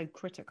that's so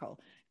critical,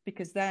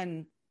 because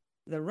then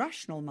the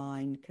rational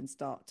mind can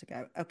start to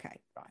go, okay,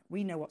 right,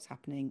 we know what's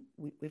happening.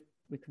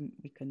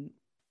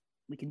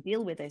 We can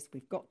deal with this.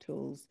 We've got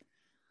tools.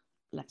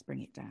 Let's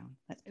bring it down.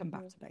 Let's come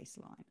back to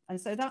baseline. And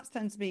so that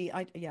tends to be,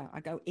 I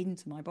go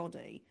into my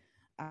body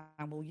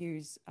and we'll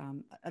use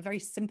a very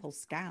simple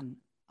scan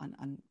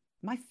and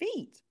my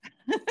feet.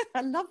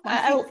 I love my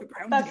feet for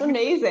grounding. That's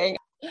amazing.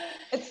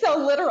 It's so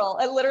literal.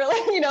 It literally,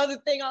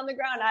 the thing on the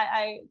ground.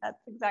 That's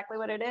exactly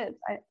what it is.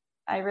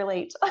 I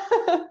relate.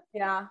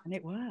 Yeah. And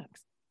it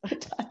works.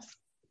 It does.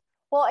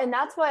 Well, and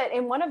that's what,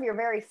 in one of your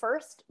very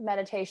first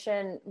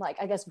meditation,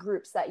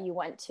 groups that you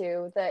went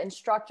to, the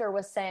instructor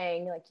was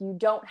saying, you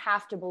don't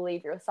have to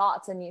believe your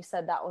thoughts. And you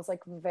said that was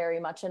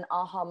very much an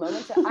aha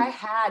moment. I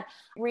had,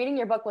 reading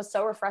your book was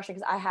so refreshing,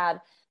 because I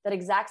had that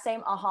exact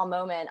same aha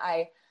moment.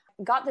 I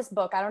got this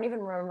book. I don't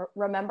even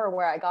remember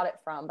where I got it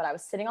from, but I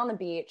was sitting on the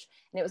beach,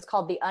 and it was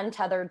called The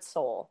Untethered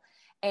Soul.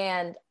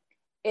 And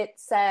it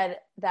said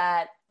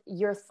that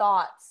your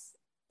thoughts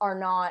are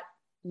not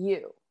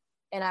you.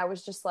 And I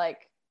was just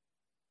like,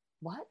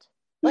 what?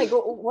 What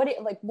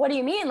do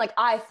you mean?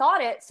 I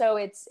thought it, so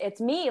it's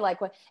me.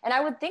 What? And I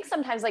would think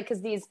sometimes,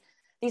 because these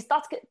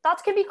thoughts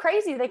can be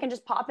crazy. They can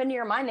just pop into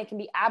your mind. They can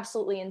be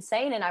absolutely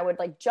insane. And I would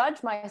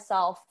judge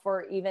myself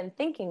for even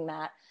thinking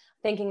that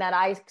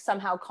I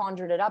somehow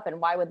conjured it up.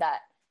 And why would that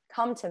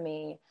come to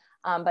me?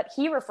 But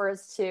he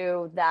refers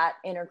to that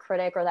inner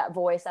critic or that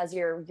voice as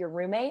your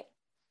roommate.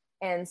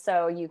 And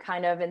so you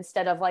kind of,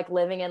 instead of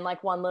living in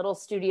one little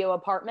studio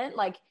apartment,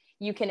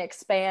 you can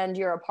expand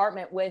your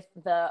apartment with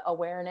the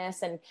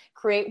awareness and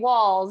create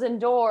walls and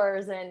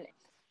doors and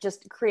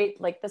just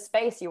create the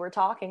space you were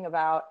talking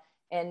about.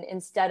 And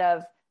instead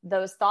of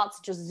those thoughts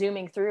just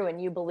zooming through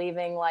and you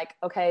believing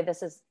okay,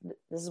 this is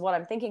what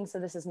I'm thinking, so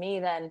this is me,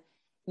 then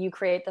you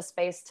create the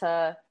space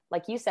to,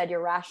 like you said,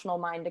 your rational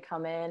mind to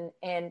come in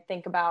and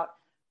think about,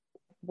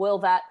 will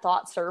that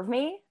thought serve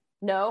me?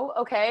 No.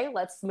 Okay,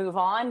 let's move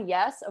on.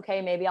 Yes.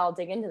 Okay, maybe I'll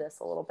dig into this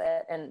a little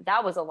bit. And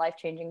that was a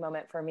life-changing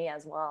moment for me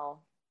as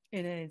well.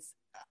 It is.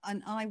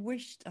 And I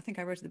think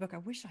I wrote in the book, I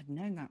wish I'd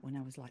known that when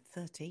I was like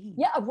 13.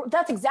 Yeah,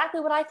 that's exactly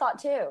what I thought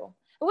too.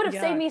 It would have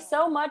saved me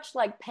so much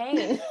like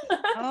pain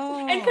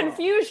and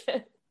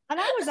confusion. And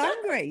I was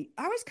angry.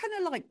 I was kind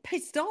of like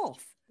pissed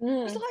off. I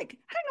was like,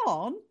 hang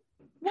on.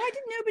 Why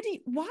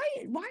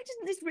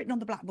isn't this written on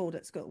the blackboard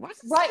at school?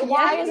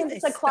 Why isn't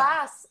this a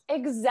class?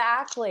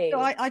 Exactly. So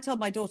I tell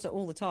my daughter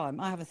all the time,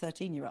 I have a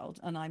 13-year-old,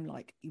 and I'm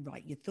like,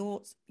 right, your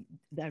thoughts,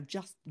 they're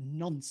just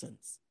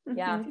nonsense.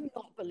 Yeah. Do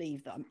not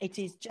believe them. It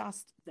is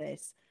just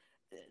this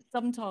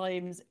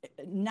sometimes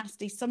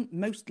nasty,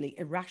 mostly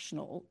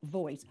irrational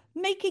voice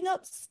making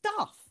up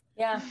stuff.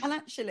 Yeah. And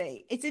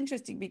actually, it's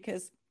interesting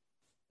because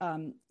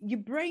your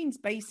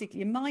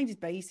mind is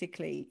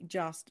basically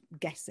just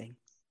guessing.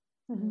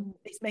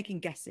 It's making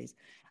guesses.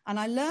 And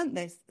I learned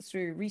this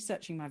through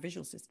researching my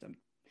visual system.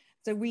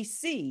 So we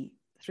see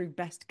through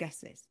best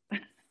guesses.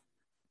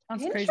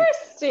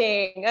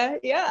 Interesting.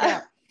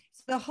 Yeah.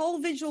 So the whole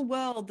visual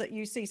world that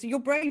you see, so your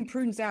brain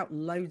prunes out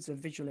loads of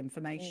visual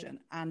information,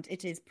 and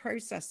it is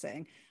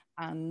processing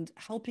and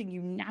helping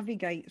you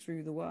navigate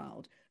through the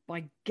world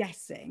by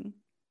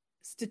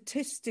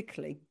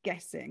statistically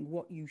guessing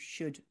what you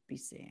should be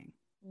seeing.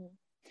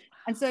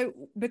 And so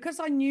because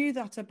I knew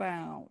that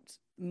about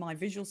my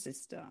visual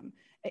system,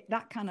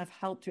 that kind of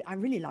helped me. I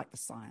really like the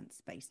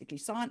science, basically.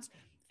 Science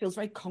feels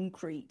very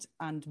concrete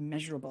and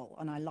measurable,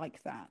 and I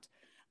like that.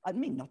 I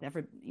mean, not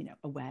every,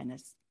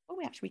 awareness. Oh,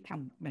 we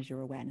can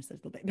measure awareness a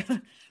little bit,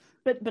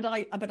 but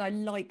I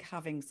like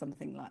having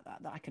something like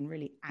that I can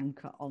really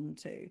anchor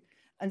onto.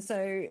 And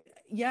so,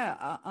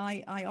 yeah,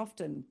 I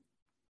often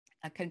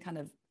can kind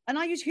of, and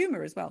I use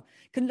humor as well,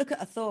 can look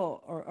at a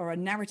thought or a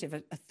narrative,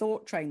 a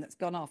thought train that's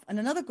gone off. And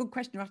another good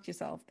question to ask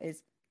yourself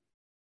is,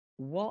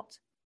 what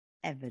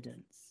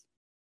evidence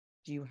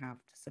do you have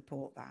to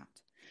support that?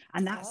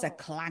 And that's a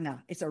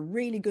clanger. It's a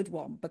really good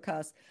one,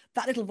 because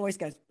that little voice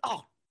goes,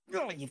 oh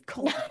you've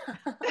caught me.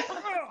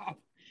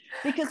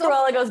 Because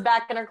Cruella goes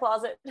back in her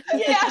closet.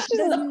 Yeah, she's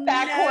in the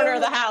back corner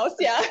of the house.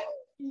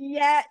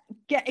 Yeah.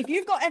 If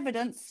you've got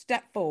evidence,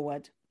 step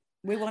forward.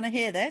 We want to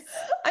hear this.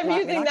 I'm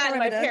using that in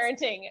my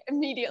parenting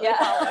immediately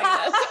following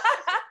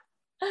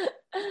this.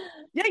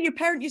 Yeah, you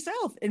parent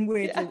yourself in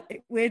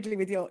weirdly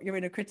with your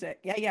inner critic.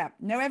 Yeah.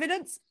 No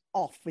evidence,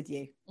 off with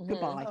you.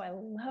 Goodbye. Oh, I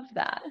love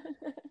that.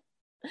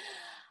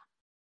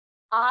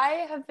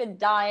 I have been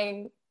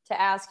dying to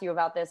ask you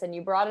about this, and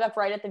you brought it up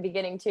right at the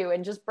beginning too,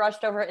 and just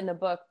brushed over it in the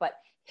book, but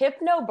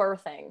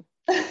hypnobirthing.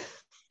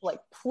 Like,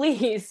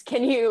 please,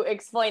 can you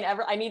explain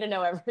I need to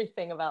know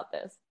everything about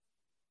this.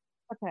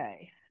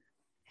 Okay.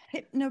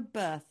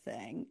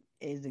 Hypnobirthing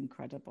is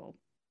incredible.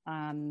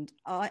 And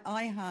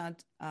I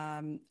had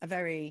a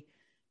very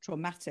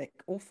traumatic,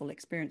 awful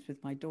experience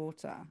with my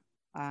daughter.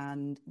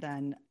 And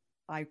then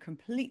I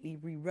completely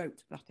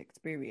rewrote that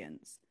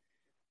experience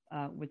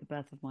with the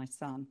birth of my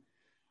son.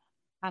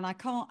 And I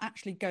can't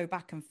actually go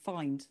back and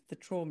find the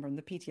trauma and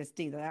the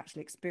PTSD that I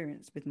actually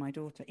experienced with my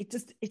daughter.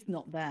 It's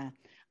not there.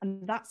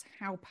 And that's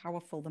how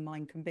powerful the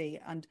mind can be.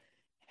 And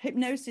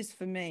hypnosis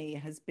for me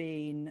has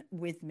been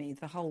with me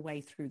the whole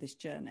way through this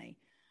journey.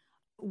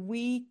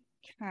 We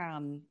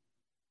can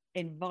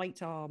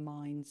invite our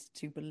minds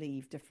to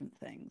believe different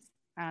things.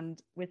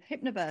 And with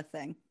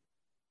hypnobirthing,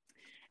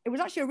 it was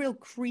actually a real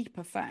creep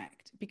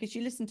effect, because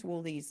you listen to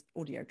all these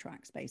audio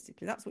tracks,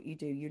 basically. That's what you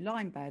do. You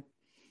lie in bed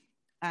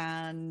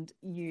and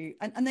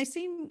they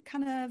seem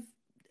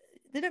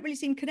they don't really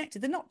seem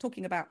connected. They're not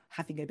talking about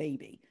having a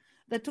baby.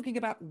 They're talking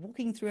about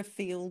walking through a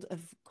field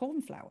of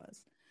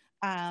cornflowers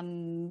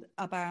and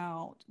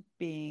about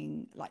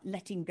being like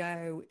letting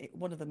go.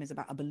 One of them is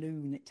about a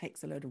balloon. It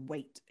takes a load of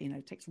weight,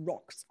 it takes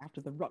rocks out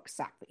of the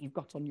rucksack that you've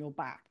got on your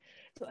back.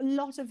 So a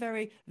lot of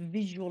very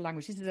visual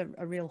language. This is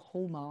a real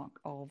hallmark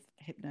of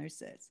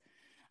hypnosis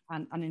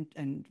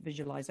and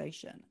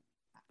visualization.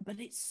 But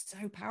it's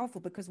so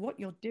powerful, because what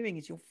you're doing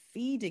is you're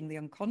feeding the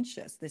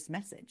unconscious this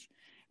message,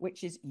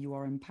 which is you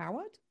are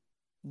empowered.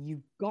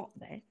 You've got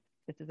this.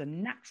 This is a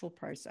natural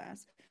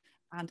process.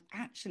 And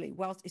actually,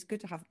 whilst it's good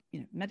to have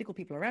medical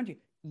people around you,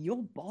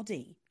 your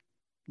body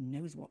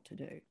knows what to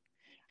do.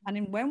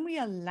 And when we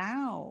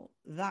allow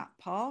that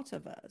part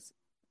of us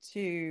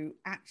to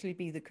actually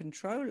be the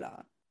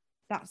controller,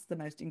 that's the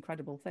most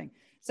incredible thing.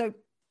 So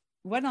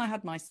when I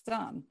had my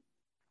son,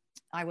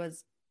 I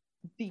was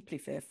deeply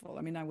fearful.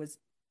 I mean, I was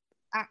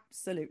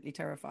absolutely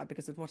terrified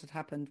because of what had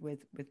happened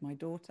with my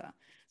daughter.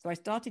 So I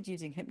started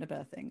using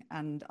hypnobirthing,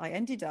 and I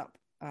ended up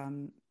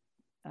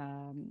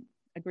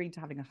agreeing to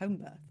having a home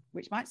birth,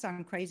 which might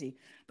sound crazy,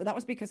 but that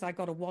was because I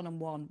got a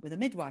one-on-one with a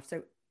midwife.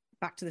 So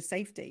back to the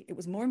safety, it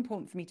was more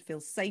important for me to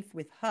feel safe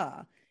with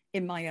her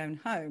in my own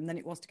home than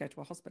it was to go to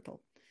a hospital.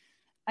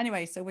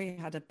 Anyway, so we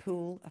had a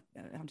pool.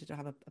 I wanted to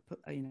have a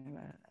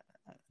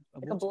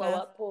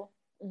blow-up pool.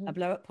 Mm-hmm. A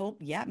blow-up pool.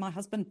 Yeah, my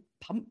husband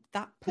pumped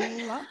that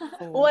pool up.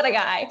 What a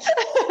guy.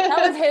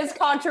 That was his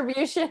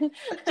contribution.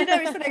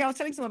 It's funny. I was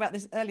telling someone about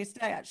this earlier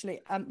today,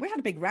 actually. We had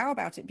a big row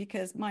about it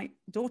because my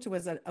daughter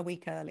was a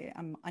week early.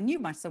 I knew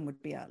my son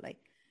would be early.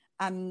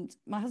 And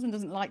my husband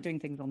doesn't like doing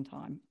things on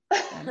time.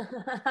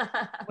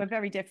 We're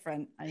very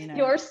different, you know.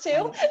 Yours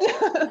too?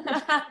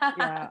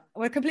 Yeah,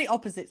 we're complete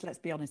opposites, let's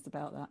be honest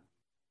about that.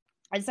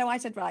 And so I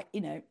said, right, you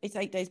know, it's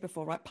 8 days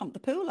before, right, pump the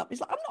pool up. He's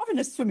like, I'm not having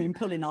a swimming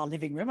pool in our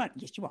living room. I'm like,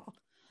 yes, you are,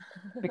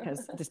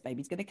 because this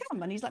baby's going to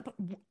come. And he's like, but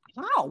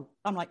how?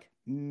 I'm like,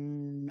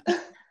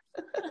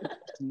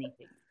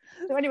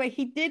 So anyway,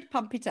 he did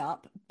pump it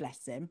up,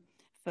 bless him,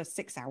 for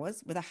 6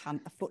 hours with a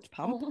foot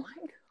pump. Oh my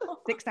God.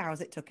 6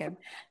 hours it took him.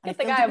 Get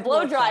the guy a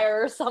blow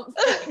dryer or something.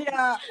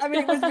 Yeah, I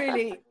mean, it was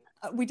really,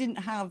 we didn't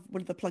have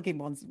one of the plug-in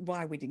ones.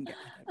 Why we didn't get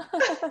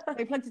that. So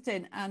we plugged it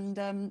in,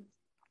 and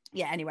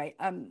yeah, anyway,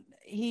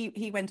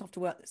 he went off to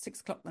work at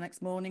 6 o'clock the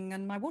next morning,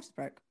 and my waters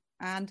broke.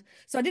 And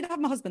so I didn't have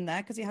my husband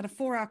there because he had a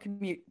 4-hour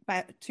commute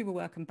back to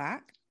work and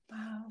back.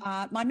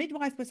 Wow. My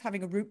midwife was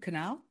having a root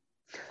canal,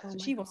 so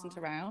she wasn't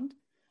around,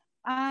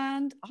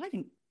 and I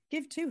didn't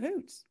give 2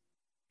 hoots.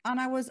 And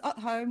I was at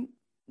home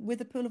with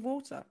a pool of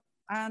water.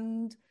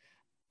 And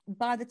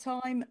by the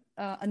time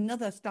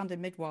another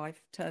standing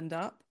midwife turned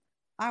up,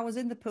 I was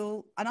in the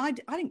pool, and I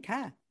didn't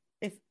care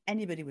if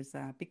anybody was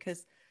there,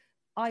 because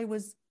I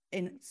was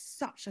in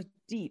such a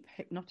deep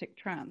hypnotic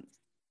trance.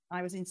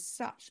 I was in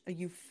such a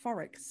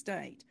euphoric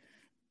state.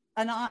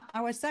 And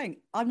I was saying,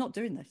 I'm not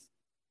doing this.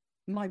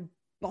 My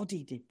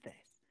body did this.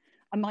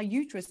 And my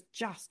uterus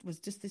was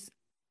just this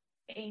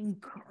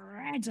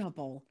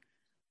incredible,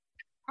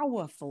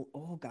 powerful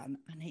organ.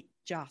 And it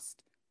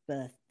just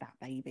birthed that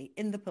baby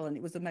in the pool. And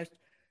it was the most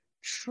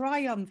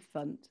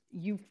triumphant,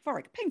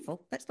 euphoric,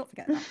 painful. Let's not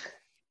forget that.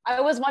 I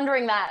was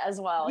wondering that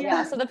as well.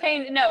 Yeah. So the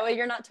pain, no,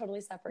 you're not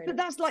totally separated.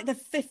 But that's like the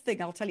 5th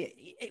thing I'll tell you.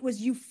 It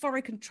was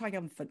euphoric and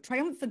triumphant.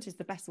 Triumphant is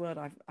the best word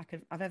I've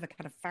ever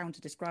kind of found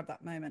to describe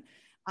that moment.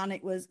 And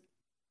it was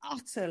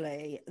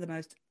utterly the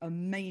most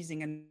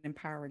amazing and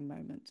empowering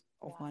moment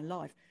of my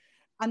life.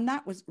 And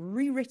that was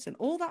rewritten.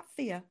 All that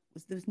fear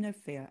there was no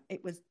fear.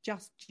 It was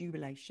just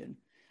jubilation.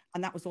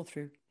 And that was all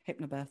through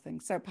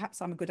hypnobirthing. So perhaps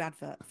I'm a good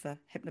advert for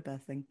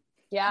hypnobirthing.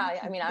 Yeah.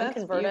 I mean, I'm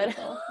converted.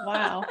 Beautiful.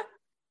 Wow.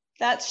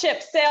 That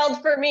ship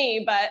sailed for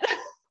me, but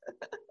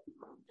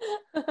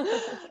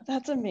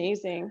that's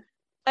amazing.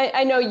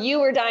 I know you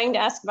were dying to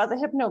ask about the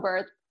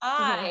hypnobirth.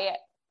 I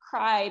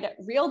cried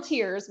real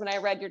tears when I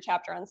read your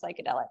chapter on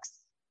psychedelics.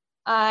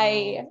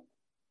 I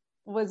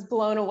was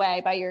blown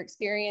away by your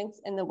experience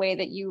and the way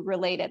that you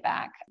relate it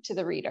back to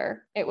the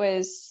reader. It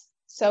was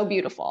so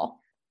beautiful.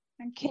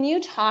 Can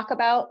you talk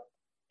about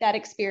that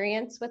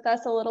experience with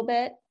us a little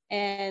bit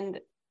and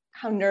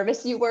how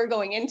nervous you were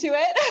going into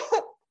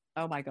it?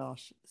 Oh my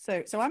gosh.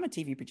 So I'm a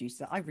TV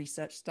producer. I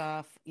research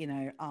stuff, you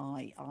know,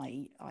 I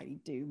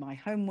do my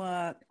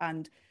homework,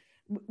 and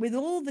with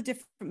all the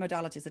different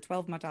modalities, the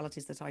 12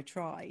 modalities that I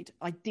tried,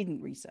 I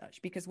didn't research,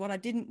 because what I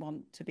didn't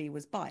want to be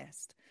was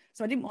biased.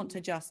 So I didn't want to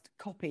just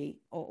copy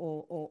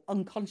or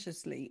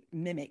unconsciously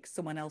mimic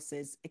someone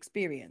else's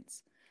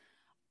experience.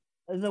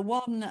 The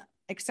one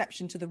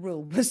exception to the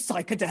rule was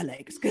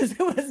psychedelics, because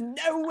there was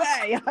no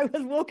way I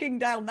was walking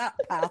down that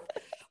path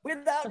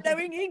without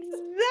knowing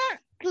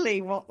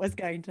exactly what was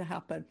going to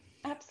happen.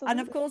 Absolutely. And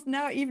of course,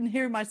 now even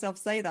hearing myself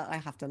say that, I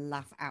have to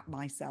laugh at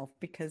myself,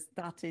 because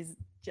that is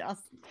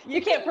just...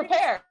 You can't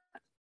prepare.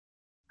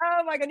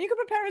 Oh my God, you can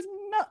prepare as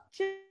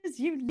much as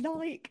you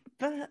like,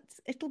 but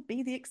it'll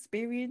be the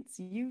experience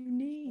you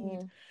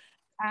need.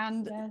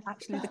 And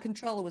actually the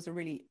control was a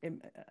really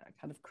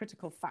kind of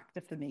critical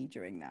factor for me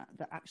during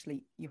that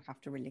actually you have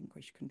to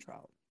relinquish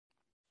control.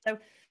 So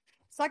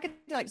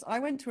psychedelics, I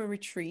went to a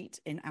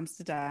retreat in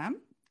Amsterdam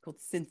called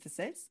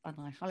Synthesis, and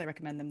I highly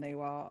recommend them. They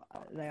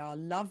are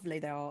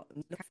lovely.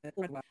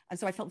 And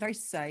so I felt very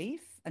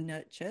safe and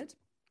nurtured.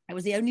 I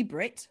was the only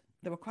Brit.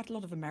 There were quite a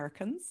lot of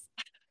Americans.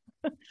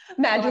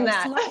 Imagine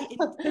that. Slightly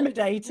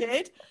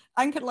intimidated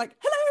and kind of like,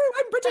 hello,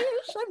 I'm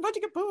British, I'm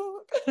writing a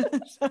book.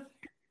 So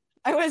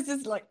I was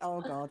just like,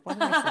 oh God, why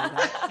did I say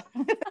that?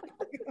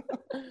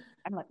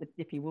 I'm like the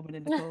dippy woman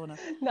in the corner.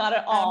 Not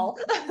at all.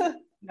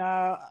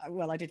 No,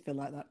 well, I did feel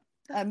like that.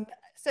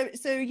 So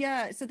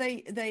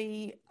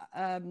they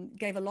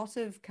gave a lot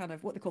of kind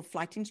of what they call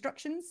flight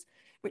instructions,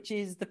 which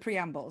is the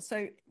preamble.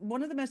 So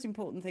one of the most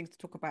important things to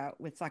talk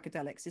about with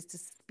psychedelics is to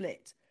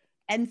split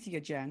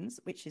entheogens,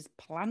 which is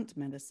plant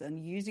medicine,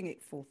 using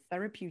it for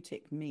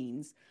therapeutic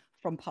means,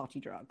 from party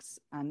drugs.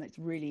 And it's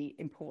really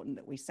important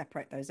that we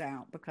separate those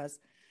out, because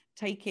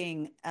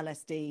taking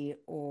LSD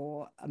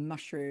or a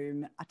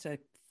mushroom at a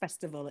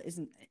festival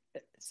isn't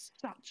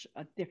such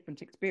a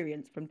different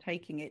experience from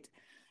taking it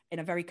in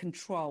a very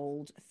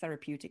controlled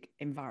therapeutic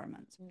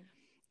environment.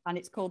 And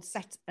it's called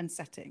set and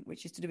setting,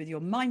 which is to do with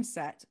your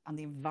mindset and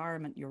the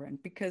environment you're in,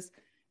 because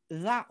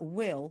that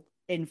will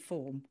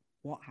inform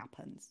what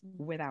happens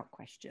without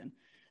question.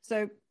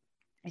 So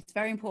it's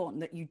very important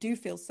that you do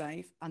feel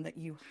safe and that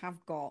you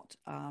have got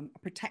a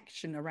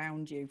protection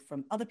around you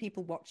from other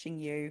people watching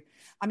you.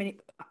 I mean,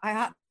 I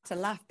had to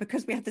laugh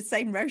because we had the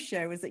same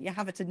ratio as that you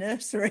have at a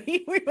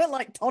nursery. We were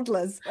like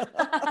toddlers.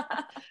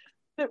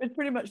 It was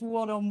pretty much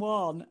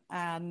one-on-one.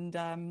 And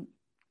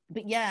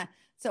But yeah,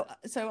 so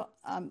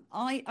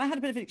I had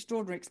a bit of an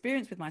extraordinary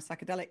experience with my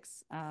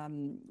psychedelics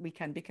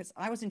weekend, because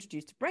I was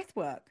introduced to breath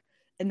work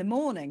in the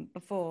morning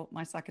before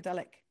my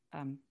psychedelic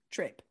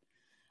trip.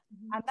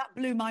 And that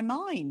blew my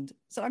mind.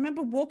 So I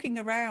remember walking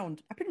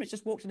around. I pretty much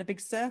just walked in a big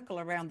circle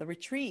around the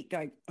retreat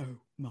going, oh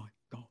my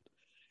God.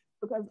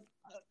 Because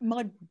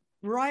my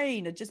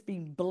brain had just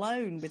been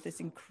blown with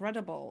this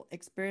incredible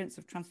experience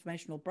of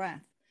transformational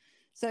breath.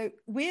 So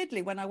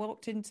weirdly, when I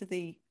walked into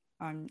the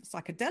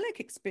psychedelic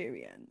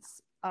experience,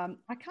 I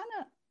kind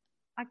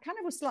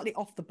of was slightly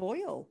off the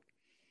boil.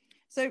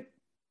 So,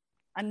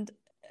 and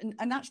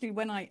actually,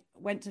 when I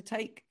went to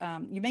take,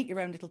 you make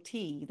your own little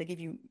tea. They give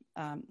you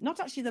not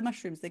actually the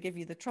mushrooms. They give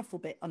you the truffle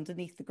bit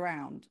underneath the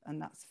ground,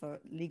 and that's for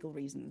legal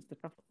reasons.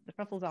 The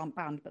truffles aren't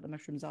banned, but the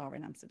mushrooms are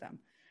in Amsterdam.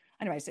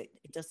 Anyway, so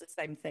it does the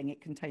same thing.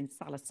 It contains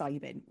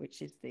psilocybin,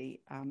 which is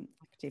the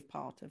active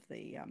part of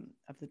the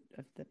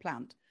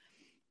plant,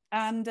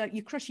 and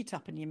you crush it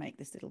up and you make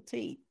this little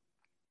tea.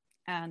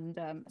 And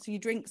so you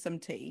drink some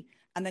tea,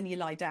 and then you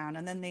lie down,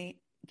 and then they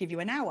give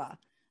you an hour.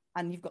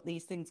 And you've got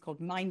these things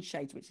called mind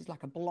shades, which is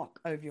like a block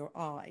over your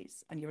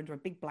eyes, and you're under a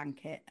big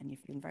blanket and you're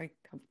feeling very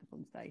comfortable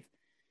and safe.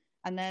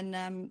 And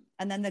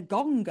then the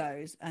gong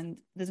goes, and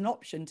there's an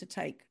option to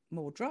take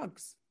more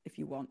drugs if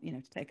you want,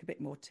 to take a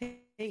bit more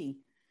tea.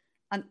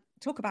 And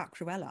talk about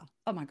Cruella.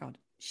 Oh my God.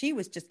 She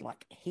was just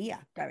like here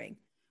going,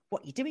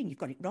 what are you doing? You've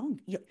got it wrong.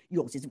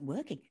 Yours isn't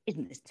working.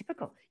 Isn't this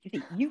typical? You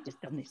think you've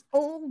just done this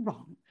all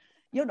wrong.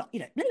 You're not,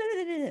 blah,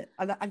 blah, blah, blah.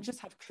 And I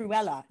just had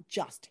Cruella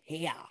just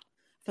here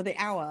for the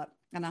hour.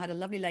 And I had a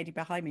lovely lady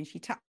behind me, and she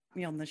tapped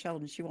me on the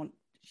shoulder, and she's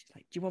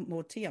like, do you want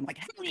more tea? I'm like,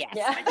 hell yes.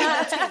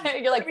 Yeah.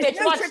 You're like, bitch,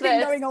 no watch tripping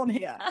this. going on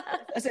here.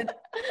 I said,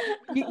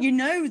 you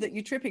know that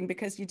you're tripping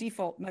because your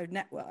default mode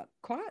network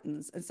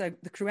quietens. And so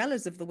the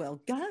Cruellas of the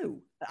world go.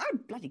 Oh,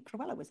 bloody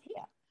Cruella was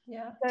here.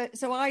 Yeah.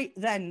 So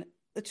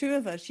the two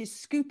of us, she's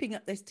scooping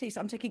up this tea.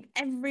 So I'm taking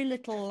every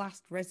little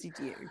last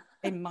residue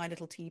in my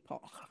little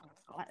teapot.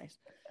 Like this.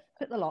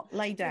 Put the lot,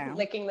 lay down.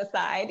 Licking the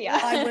side, yeah.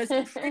 I was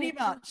pretty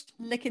much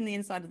licking the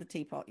inside of the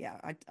teapot. Yeah,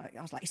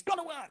 I was like, it's got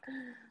to work.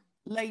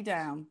 Lay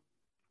down.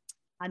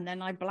 And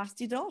then I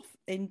blasted off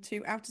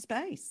into outer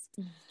space.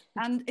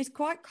 And it's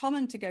quite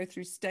common to go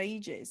through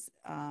stages.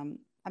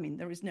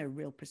 There is no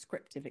real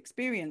prescriptive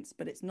experience,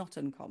 but it's not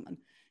uncommon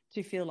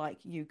to feel like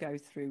you go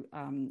through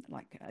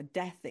like a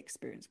death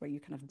experience where you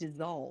kind of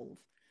dissolve.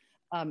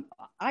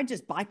 I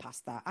just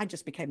bypassed that. I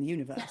just became the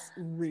universe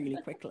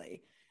really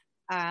quickly.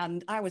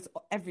 And I was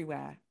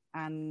everywhere,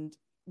 and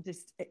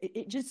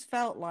it just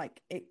felt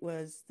like it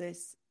was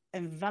this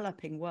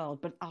enveloping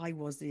world, but I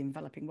was the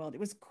enveloping world. It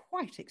was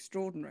quite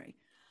extraordinary.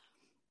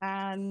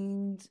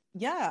 And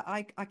yeah,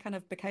 I kind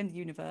of became the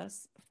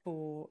universe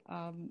for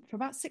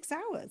about 6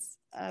 hours.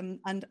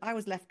 And I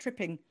was left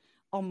tripping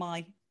on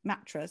my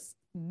mattress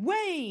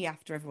way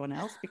after everyone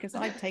else, because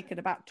I'd taken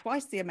about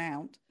twice the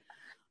amount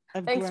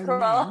of Thanks, grown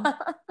Cruella. men.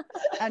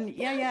 And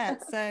yeah.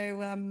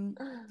 So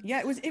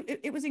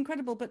it was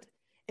incredible, but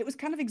it was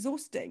kind of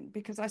exhausting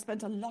because I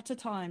spent a lot of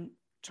time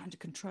trying to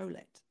control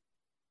it,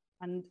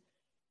 and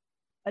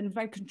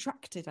very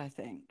contracted, I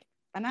think.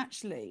 And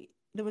actually,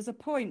 there was a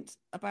point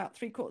about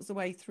 3/4 of the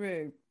way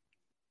through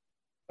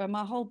where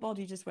my whole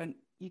body just went,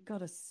 you've got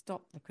to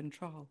stop the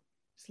control,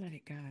 just let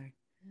it go.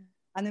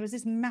 And there was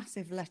this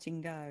massive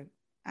letting go.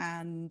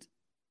 And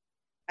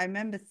I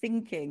remember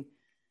thinking,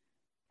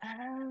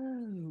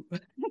 oh,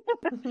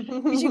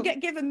 because you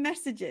get given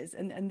messages,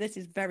 and this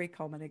is very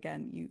common.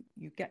 Again,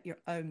 you get your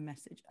own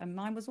message, and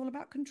mine was all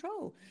about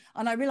control.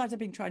 And I realized I've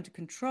been trying to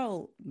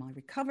control my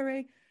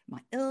recovery, my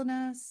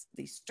illness,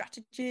 these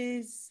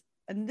strategies,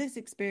 and this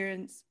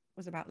experience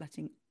was about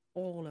letting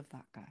all of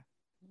that go.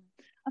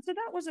 And so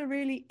that was a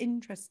really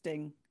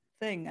interesting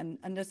thing.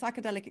 And the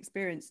psychedelic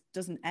experience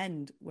doesn't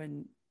end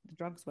when the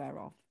drugs wear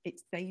off. It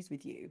stays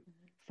with you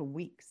for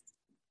weeks,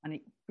 and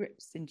it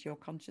grips into your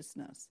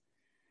consciousness.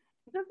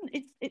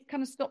 It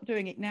kind of stopped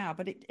doing it now,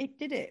 but it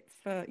did it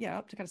for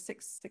up to kind of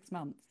six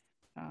months,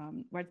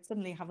 where I'd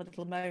suddenly have a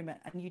little moment,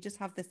 and you just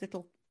have this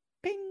little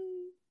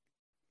ping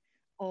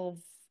of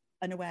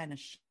an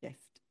awareness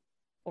shift,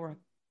 or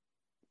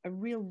a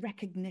real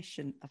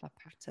recognition of a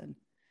pattern,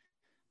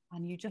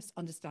 and you just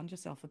understand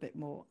yourself a bit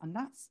more. And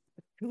that's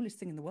the coolest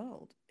thing in the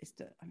world. It's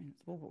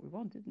all what we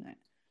want, isn't it?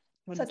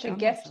 Such a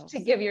gift to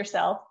give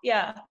yourself.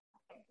 Yeah.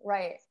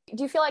 Right.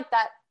 Do you feel like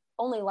that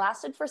only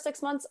lasted for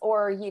 6 months,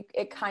 or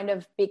it kind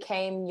of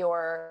became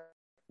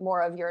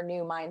more of your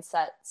new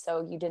mindset,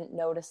 so you didn't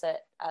notice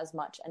it as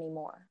much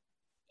anymore?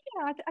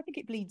 Yeah, I think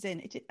it bleeds in.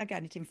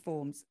 It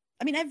informs.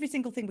 I mean, every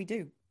single thing we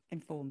do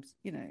informs.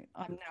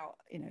 I'm now,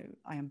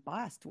 I am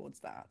biased towards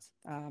that.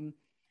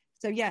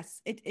 So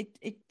yes,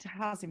 it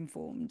has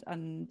informed,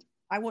 and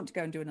I want to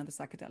go and do another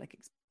psychedelic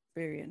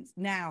experience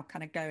now,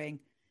 kind of going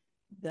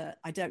that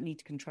I don't need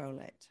to control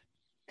it.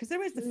 Because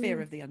there is the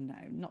fear of the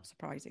unknown, not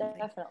surprisingly.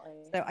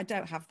 Definitely. So I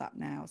don't have that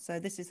now. So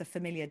this is a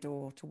familiar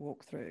door to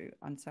walk through,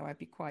 and so I'd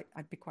be quite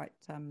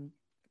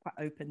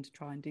open to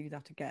try and do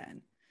that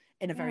again.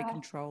 in a very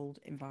controlled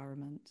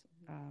environment.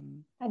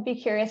 I'd be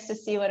curious to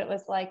see what it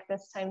was like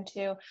this time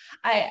too.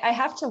 I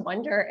have to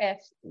wonder if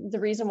the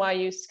reason why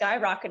you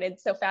skyrocketed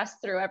so fast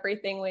through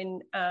everything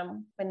when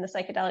the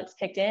psychedelics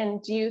kicked in,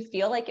 do you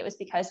feel like it was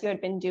because you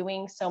had been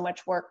doing so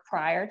much work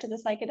prior to the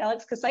psychedelics?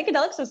 Because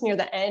psychedelics was near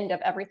the end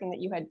of everything that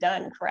you had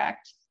done,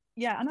 correct?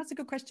 Yeah, and that's a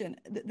good question.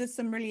 There's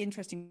some really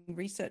interesting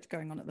research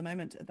going on at the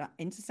moment at that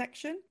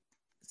intersection.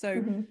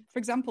 So, for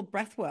example,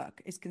 breath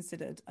work is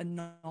considered a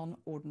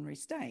non-ordinary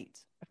state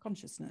of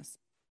consciousness.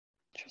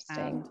 Interesting.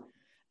 And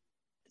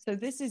so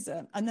this is,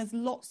 and there's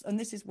lots, and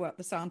this is what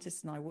the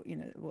scientists and I, you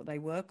know, what they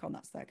work on.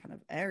 That's their kind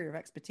of area of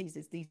expertise,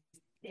 is these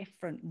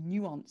different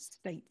nuanced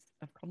states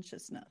of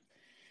consciousness.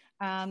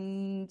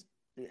 And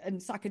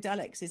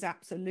psychedelics is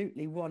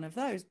absolutely one of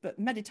those, but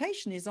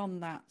meditation is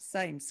on that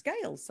same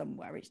scale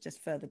somewhere. It's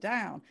just further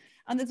down.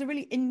 And there's a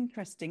really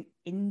interesting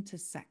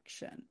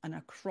intersection and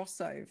a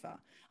crossover.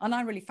 And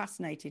I'm really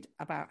fascinated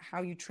about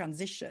how you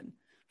transition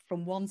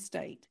from one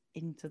state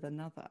into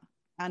another.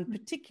 And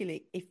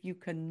particularly if you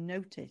can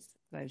notice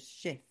those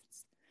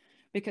shifts,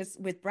 because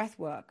with breath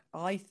work,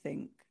 I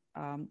think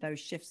those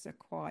shifts are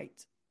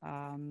quite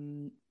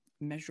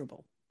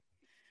measurable.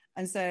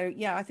 And so,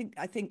 yeah, I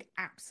think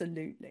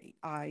absolutely,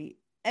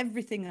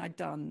 everything I'd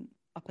done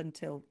up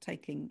until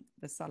taking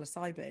the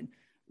psilocybin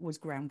was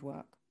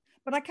groundwork.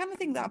 But I kind of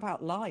think that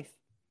about life.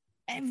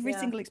 Every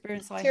single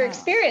experience I have. Your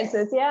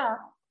experiences, yeah.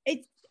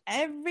 It's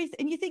everything.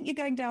 And you think you're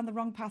going down the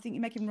wrong path,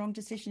 you're making wrong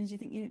decisions. You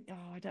think,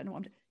 I don't know what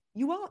I'm doing.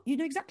 You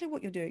know exactly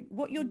what you're doing.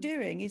 What you're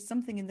doing is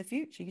something in the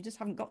future. You just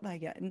haven't got there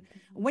yet. And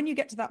when you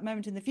get to that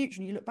moment in the future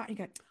and you look back, you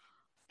go,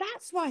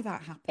 that's why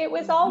that happened. It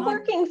was all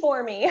working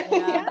for me.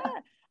 Yeah.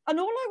 And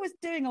all I was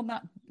doing on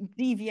that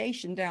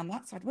deviation down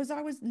that side was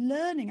I was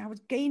learning, I was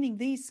gaining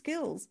these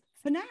skills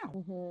for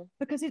now,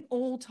 because it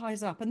all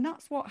ties up. And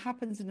that's what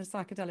happens in a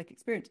psychedelic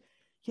experience.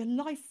 Your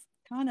life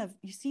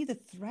you see the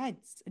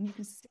threads and you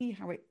can see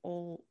how it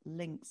all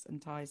links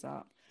and ties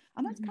up.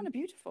 And that's kind of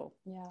beautiful.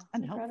 Yeah.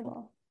 And incredible.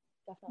 helpful.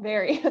 Definitely.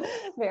 Very,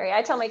 very.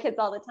 I tell my kids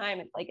all the time,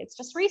 it's like, it's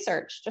just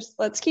research. Just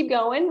let's keep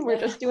going. We're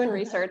just doing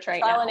research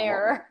right now. Trial and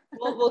error.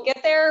 We'll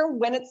get there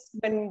when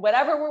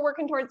whatever we're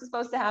working towards is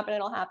supposed to happen,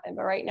 it'll happen.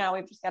 But right now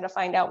we've just got to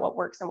find out what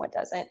works and what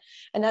doesn't.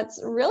 And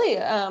that's really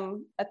a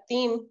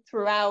theme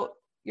throughout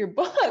your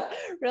book,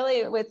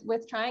 really,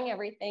 with trying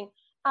everything.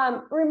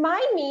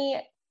 Remind me,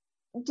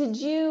 did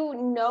you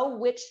know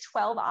which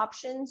 12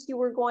 options you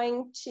were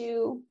going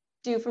to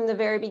do from the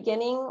very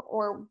beginning,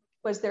 or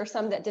was there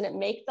some that didn't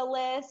make the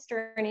list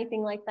or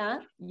anything like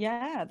that?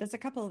 Yeah, there's a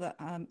couple that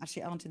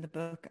actually aren't in the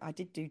book. I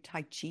did do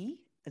Tai Chi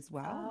as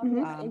well.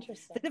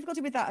 Interesting. The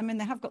difficulty with that, I mean,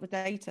 they have got the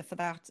data for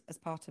that as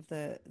part of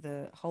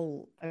the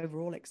whole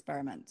overall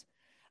experiment.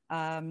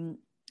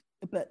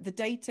 But the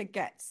data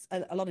gets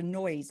a lot of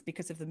noise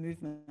because of the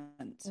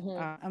movement.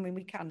 I mean,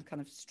 we can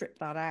kind of strip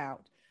that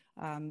out.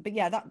 But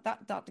yeah,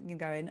 that can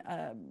go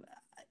in.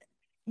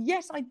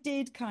 Yes, I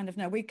did kind of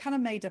know. We kind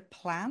of made a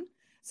plan.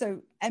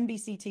 So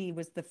MBCT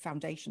was the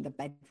foundation, the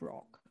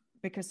bedrock,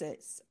 because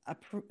it's a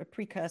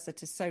precursor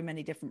to so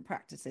many different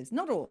practices,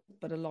 not all,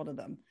 but a lot of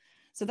them.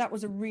 So that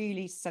was a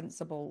really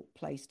sensible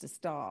place to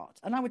start.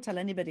 And I would tell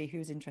anybody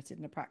who's interested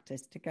in a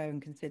practice to go and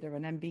consider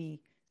an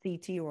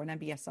MBCT or an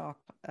MBSR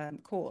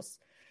course,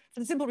 for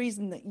the simple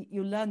reason that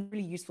you learn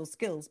really useful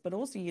skills, but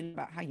also you learn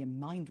about how your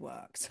mind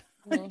works.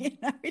 You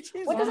know,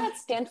 what does that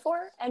stand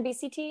for?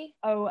 MBCT?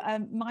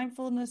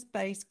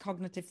 Mindfulness-based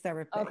cognitive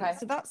therapy. Okay.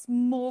 So that's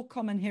more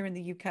common here in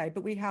the UK,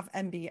 but we have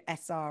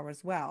MBSR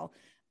as well.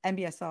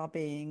 MBSR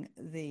being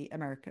the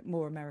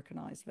more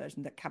Americanized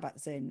version that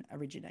Kabat-Zinn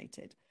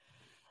originated.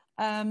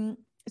 So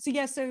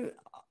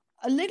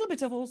a little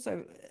bit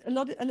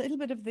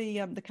of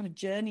the kind of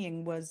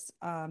journeying was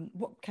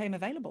what became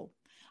available.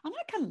 And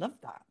I kind of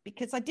loved that,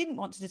 because I didn't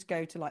want to just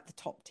go to like the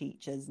top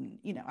teachers, and,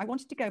 you know, I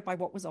wanted to go by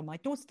what was on my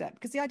doorstep,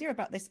 because the idea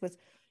about this was,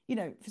 you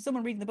know, for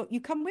someone reading the book, you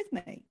come with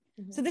me.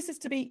 So this is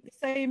to be the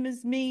same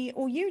as me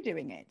or you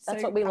doing it.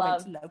 That's so what we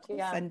love. Local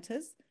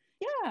centers.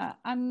 Yeah.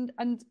 And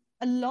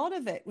a lot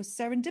of it was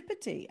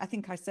serendipity. I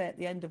think I say at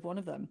the end of one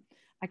of them,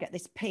 I get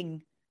this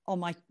ping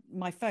on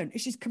my phone.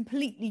 It's just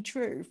completely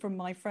true, from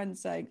my friend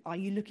saying, are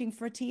you looking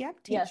for a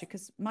TM teacher?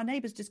 Because my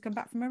neighbor's just come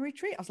back from a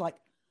retreat. I was like,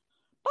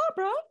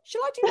 Barbara,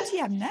 shall I do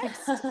TM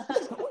next?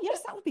 Oh,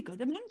 yes, that would be good.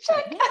 Let's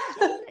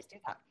do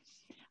that.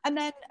 And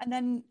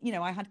then, you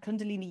know, I had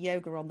Kundalini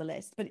yoga on the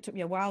list, but it took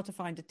me a while to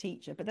find a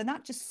teacher. But then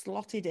that just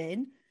slotted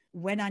in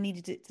when I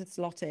needed it to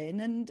slot in.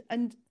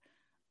 And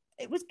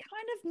it was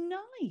kind of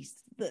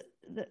nice that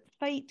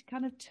fate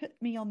kind of took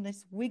me on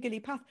this wiggly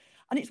path.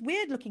 And it's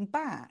weird looking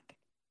back.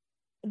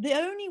 The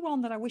only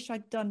one that I wish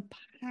I'd done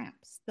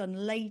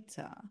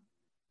later,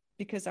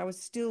 because I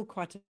was still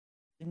quite a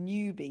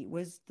newbie,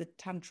 was the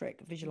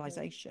tantric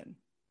visualization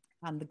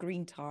and the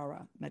green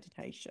Tara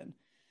meditation,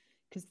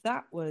 because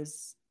that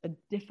was a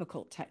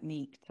difficult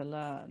technique to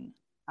learn,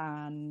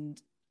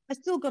 and I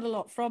still got a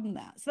lot from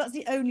that. So that's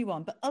the only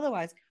one, but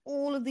otherwise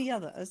all of the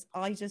others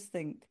I just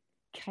think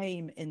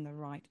came in the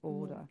right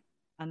order,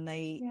 and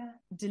they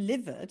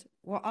delivered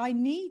what I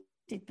needed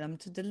expected them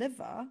to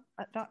deliver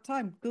at that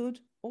time, good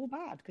or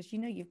bad, because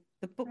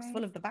the book's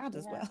full of the bad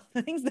as well.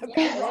 The things that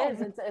go wrong.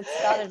 It is.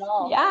 It's got it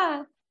all.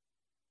 Yeah.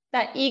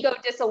 That ego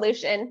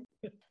dissolution.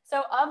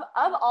 So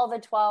of all the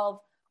 12,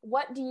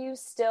 what do you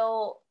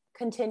still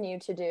continue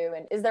to do?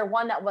 And is there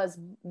one that was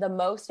the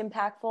most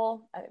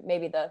impactful?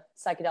 Maybe the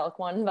psychedelic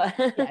one, but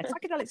yeah,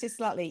 psychedelics is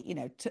slightly,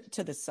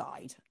 to the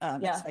side.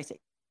 Let's face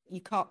it,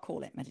 you can't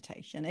call it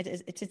meditation. It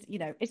is, it's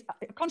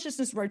a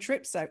consciousness road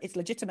trip, so it's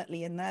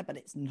legitimately in there, but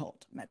it's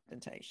not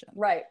meditation.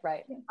 Right.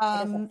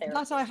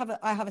 That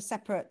I have a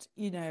separate,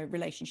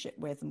 relationship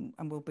with,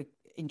 and will be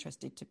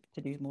interested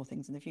to do more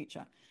things in the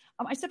future.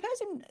 I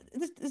suppose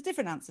there's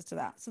different answers to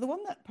that. So the one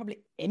that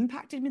probably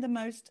impacted me the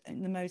most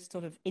in the most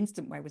sort of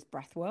instant way was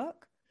breath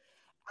work.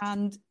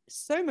 And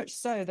so much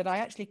so that I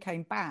actually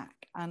came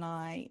back and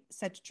I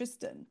said to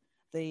Tristan,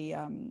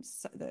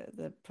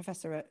 the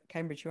professor at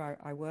Cambridge who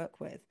I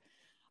work with,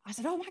 I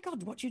said, oh my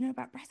God, what do you know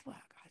about breath work?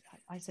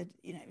 I said,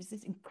 it was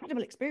this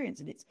incredible experience,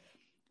 and it's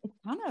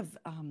kind of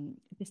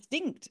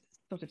distinct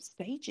sort of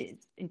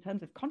stages in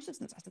terms of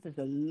consciousness. I said, there's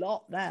a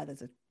lot there.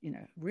 There's a,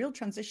 real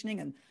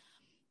transitioning,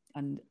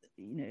 and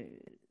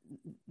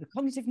the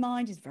cognitive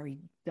mind is very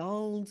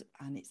dulled,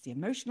 and it's the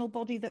emotional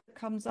body that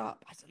comes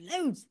up. I said,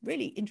 loads,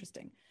 really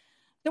interesting.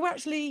 So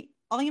actually,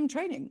 I am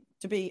training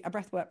to be a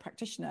breathwork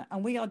practitioner,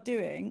 and we are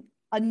doing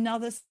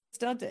another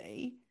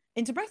study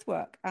into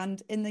breathwork.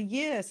 And in the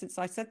year since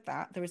I said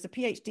that, there is a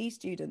PhD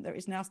student that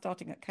is now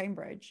starting at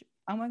Cambridge,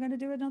 and we're going to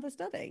do another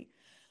study.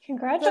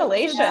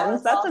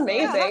 Congratulations. That's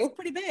amazing. Yeah, that's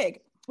pretty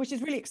big, which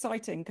is really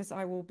exciting because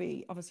I will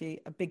be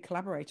obviously a big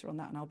collaborator on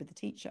that, and I'll be the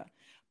teacher.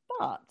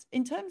 But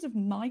in terms of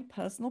my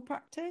personal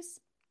practice,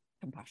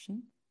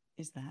 compassion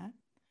is there.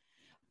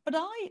 But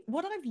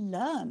what I've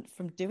learned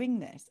from doing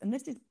this, and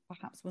this is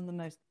perhaps one of the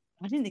most,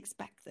 I didn't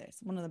expect this,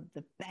 one of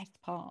the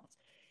best parts,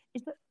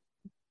 is that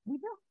we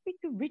don't have to be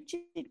too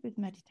rigid with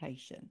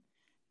meditation.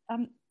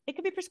 It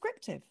can be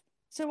prescriptive.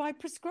 So I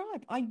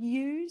prescribe, I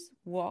use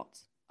what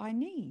I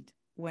need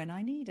when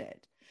I need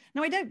it.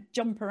 Now, I don't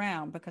jump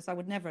around, because I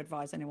would never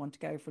advise anyone to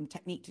go from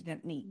technique to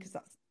technique, because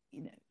that's,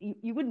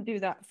 you wouldn't do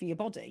that for your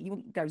body. You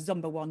wouldn't go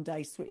Zumba one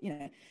day,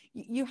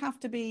 you have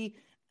to be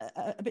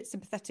a bit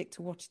sympathetic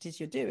to what it is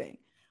you're doing.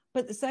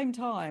 But at the same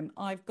time,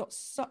 I've got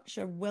such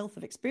a wealth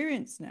of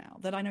experience now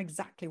that I know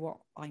exactly what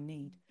I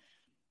need.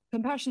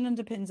 Compassion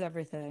underpins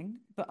everything,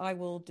 but I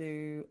will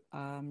do,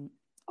 I'll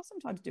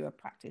sometimes do a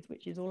practice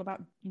which is all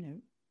about,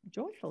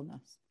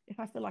 joyfulness, if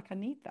I feel like I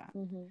need that.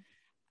 Mm-hmm.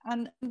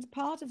 And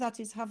part of that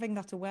is having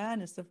that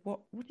awareness of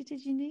what it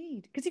is you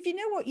need. Because if you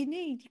know what you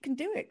need, you can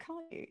do it,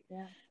 can't you?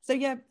 Yeah. So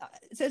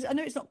I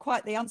know it's not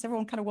quite the answer.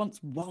 Everyone kind of wants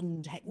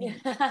one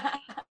technique. There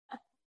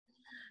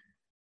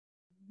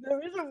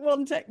isn't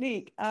one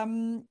technique.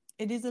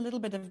 It is a little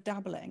bit of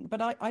dabbling,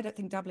 but I don't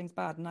think dabbling's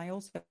bad. And I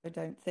also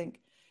don't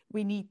think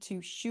we need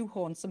to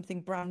shoehorn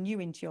something brand new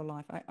into your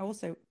life. I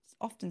also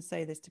often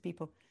say this to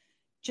people,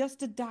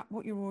 just adapt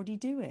what you're already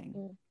doing.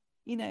 Mm.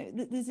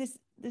 There's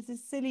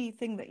this silly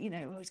thing that,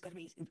 it's got to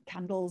be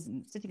candles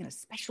and sitting in a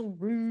special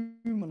room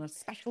on a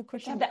special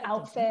cushion. The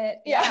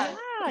outfit. Yeah.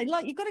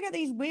 Like you've got to get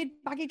these weird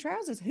baggy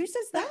trousers. Who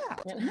says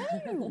that?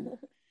 No.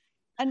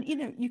 And,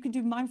 you can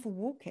do mindful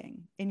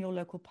walking in your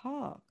local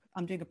park.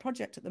 I'm doing a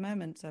project at the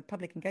moment, a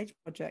public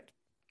engagement project,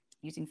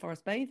 using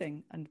forest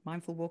bathing and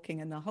mindful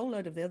walking and a whole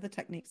load of the other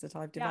techniques that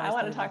I've devised. Yeah, I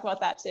want to talk about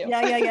that too.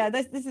 Yeah.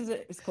 This is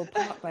it's called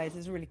Park Bays.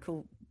 It's a really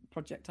cool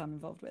project I'm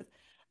involved with.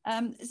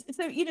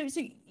 So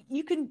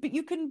you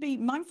can be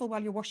mindful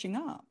while you're washing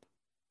up.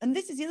 And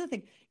this is the other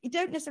thing. You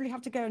don't necessarily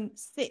have to go and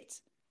sit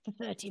for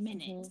 30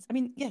 minutes. Mm-hmm. I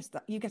mean, yes,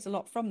 you get a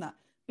lot from that,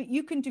 but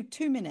you can do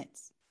 2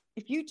 minutes.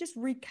 If you just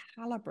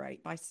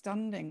recalibrate by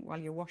standing while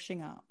you're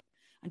washing up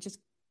and just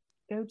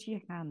go to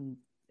your hands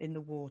in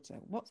the water.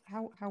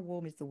 How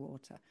warm is the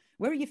water?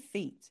 Where are your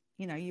feet?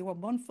 You are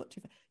 1 foot,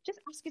 2 foot. Just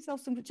ask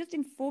yourself something, just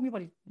inform your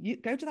body. You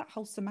go to that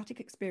whole somatic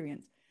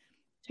experience.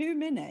 2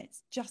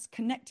 minutes just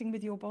connecting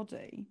with your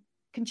body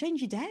can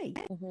change your day.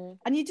 Mm-hmm.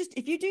 And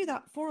if you do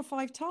that 4 or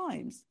 5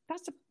 times,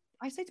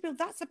 I say to people,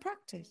 that's a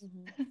practice.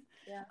 Mm-hmm.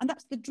 Yeah. And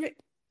that's the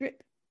drip,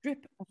 drip,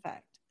 drip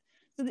effect.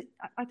 So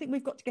I think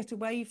we've got to get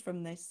away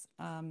from this,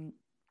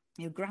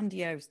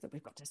 grandiose that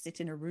we've got to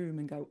sit in a room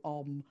and go,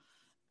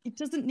 It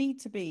doesn't need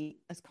to be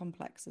as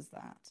complex as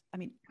that. I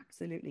mean,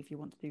 absolutely, if you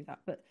want to do that.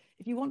 But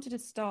if you wanted to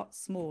start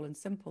small and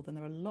simple, then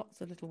there are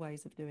lots of little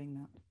ways of doing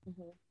that.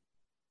 Mm-hmm.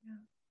 Yeah.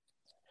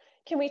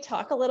 Can we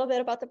talk a little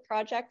bit about the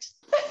project?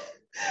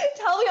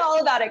 Tell me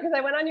all about it, because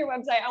I went on your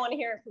website. I want to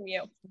hear it from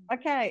you.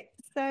 Okay,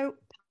 so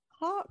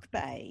Park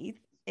Bathe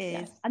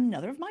is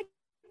another of my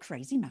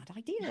crazy mad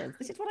ideas.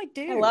 This is what I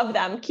do. I love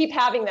them. Keep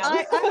having them.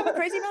 I have a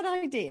crazy mad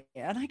idea,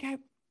 and I go,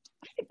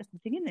 I think there's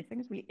something in this. I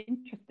think it's really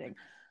interesting.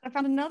 I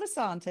found another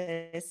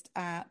scientist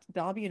at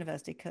Derby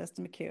University,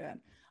 Kirsten McEwen,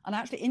 and I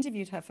actually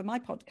interviewed her for my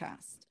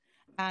podcast.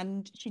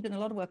 And she'd done a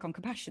lot of work on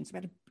compassion. So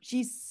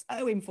she's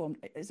so informed.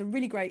 It's a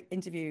really great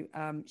interview.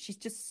 She's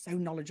just so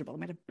knowledgeable.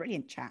 We had a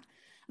brilliant chat.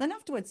 And then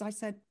afterwards, I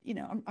said,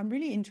 I'm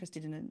really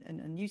interested in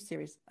a new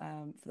series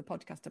for the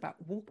podcast about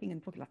walking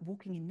and talking like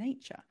walking in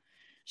nature.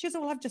 She goes,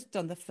 well, I've just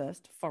done the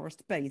first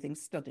forest bathing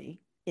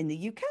study in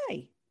the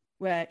UK,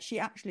 where she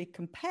actually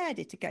compared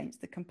it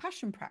against the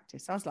compassion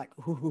practice. I was like,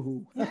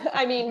 ooh.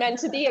 I mean, meant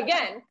to be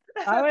again.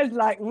 I was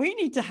like, we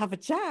need to have a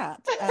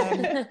chat.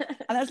 And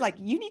I was like,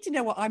 you need to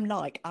know what I'm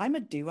like. I'm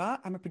a doer,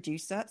 I'm a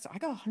producer. So I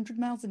go 100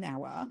 miles an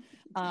hour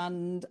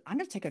and I'm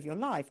going to take over your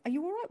life. Are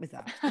you all right with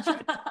that? And she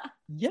went,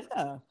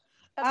 yeah.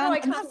 That's how I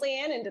conned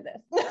Leanne into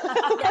this.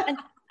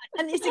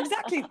 And it's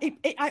exactly,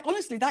 I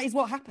honestly, that is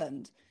what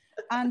happened.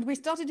 And we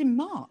started in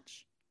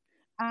March.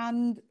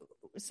 And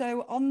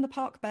so on the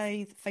Park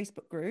Bathe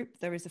Facebook group,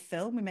 there is a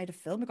film. We made a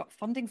film. We got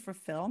funding for a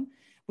film.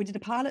 We did a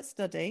pilot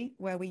study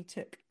where we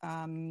took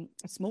a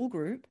small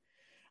group.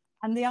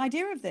 And the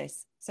idea of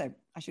this, so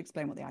I should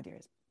explain what the idea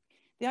is.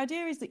 The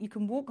idea is that you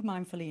can walk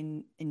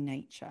mindfully in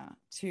nature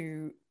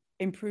to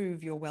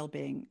improve your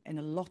well-being in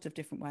a lot of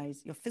different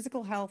ways. Your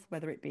physical health,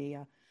 whether it be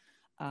a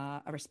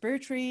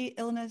respiratory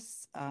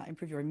illness,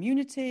 improve your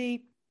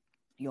immunity,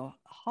 your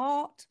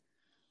heart,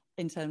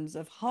 in terms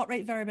of heart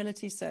rate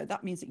variability. So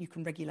that means that you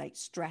can regulate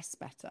stress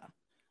better.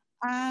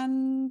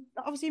 And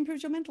that obviously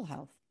improves your mental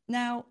health.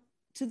 Now,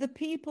 to the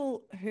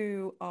people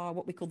who are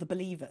what we call the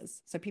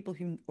believers, so people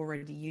who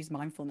already use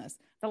mindfulness,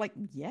 they're like,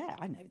 yeah,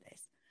 I know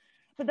this.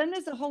 But then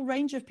there's a whole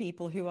range of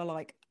people who are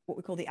like what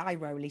we call the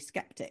eye-rolly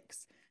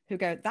skeptics, who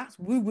go, that's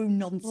woo-woo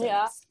nonsense.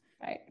 Yeah,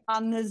 right.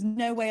 And there's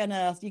no way on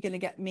earth you're going to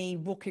get me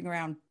walking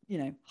around,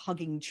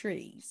 hugging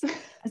trees.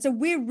 And so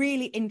we're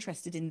really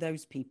interested in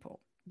those people,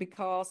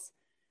 because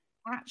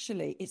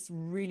actually it's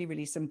really,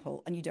 really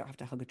simple and you don't have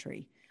to hug a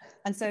tree.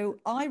 And so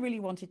I really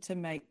wanted to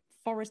make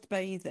forest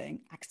bathing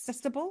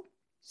accessible,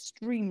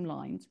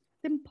 streamlined,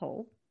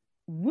 simple,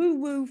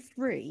 woo-woo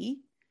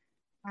free,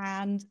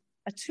 and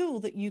a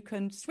tool that you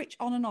can switch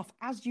on and off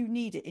as you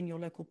need it in your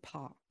local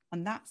park.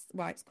 And that's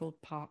why it's called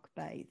Park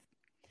Bathe.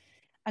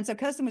 And so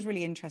Kirsten was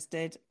really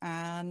interested,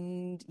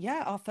 and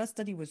our first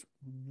study was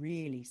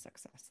really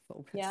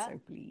successful. Yeah. So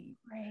pleased.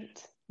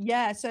 Right.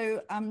 Yeah.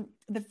 So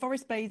the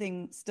forest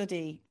bathing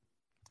study,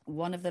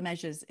 one of the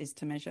measures is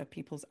to measure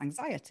people's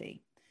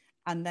anxiety.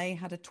 And they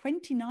had a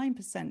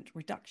 29%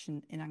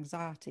 reduction in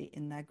anxiety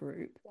in their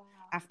group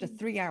after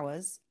 3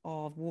 hours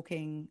of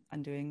walking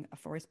and doing a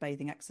forest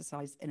bathing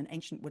exercise in an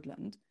ancient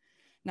woodland.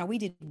 Now, we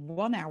did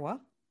 1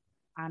 hour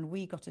and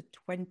we got a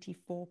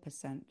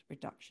 24%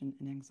 reduction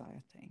in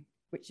anxiety,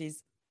 which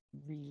is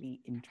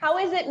really interesting. How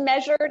is it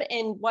measured,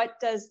 and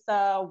what does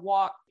the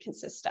walk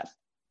consist of?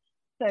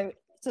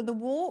 So the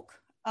walk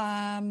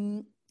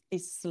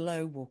is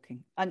slow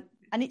walking. And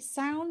it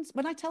sounds,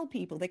 when I tell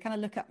people, they kind of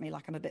look at me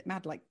like I'm a bit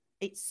mad, like,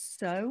 it's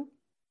so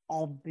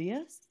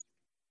obvious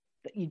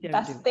that you don't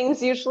Best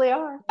things usually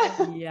are.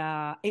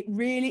 Yeah, it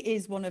really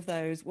is one of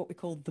those, what we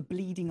call the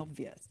bleeding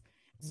obvious.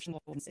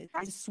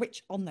 To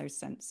switch on those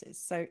senses.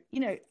 So,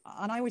 and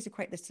I always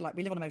equate this to, like,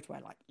 we live on a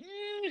motorway, like,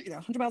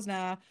 100 miles an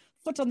hour,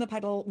 foot on the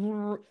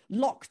pedal,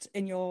 locked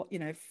in your,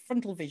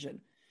 frontal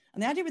vision.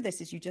 And the idea with this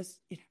is you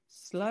just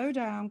slow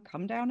down,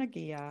 come down a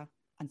gear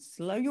and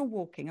slow your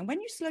walking. And when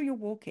you slow your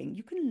walking,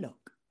 you can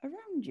look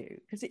around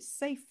you because it's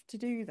safe to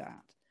do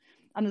that.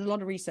 And there's a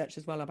lot of research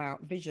as well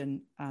about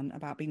vision and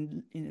about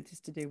being, this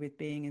to do with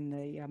being in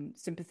the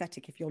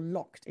sympathetic. If you're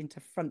locked into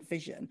front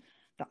vision,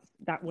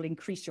 that will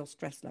increase your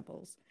stress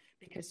levels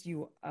because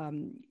you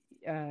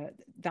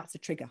that's a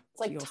trigger. It's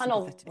like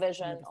tunnel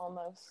vision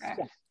almost.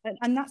 Yeah.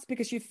 And that's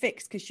because you're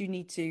fixed because you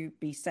need to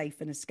be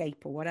safe and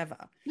escape or whatever.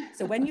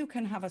 So when you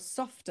can have a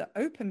softer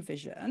open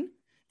vision,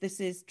 this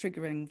is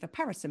triggering the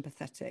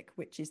parasympathetic,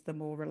 which is the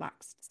more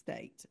relaxed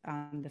state,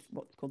 and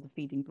what's called the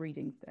feeding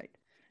breathing state.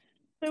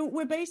 So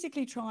we're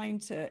basically trying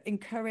to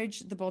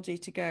encourage the body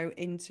to go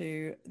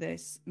into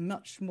this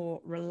much more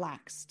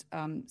relaxed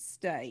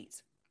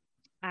state.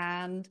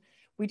 And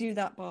we do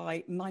that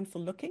by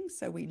mindful looking.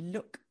 So we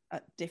look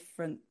at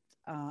different,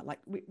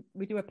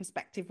 we do a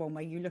perspective one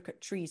where you look at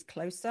trees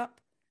close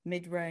up,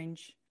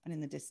 mid-range, and in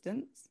the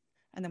distance.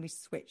 And then we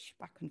switch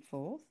back and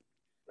forth.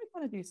 We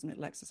want to do some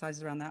little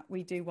exercises around that.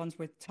 We do ones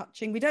with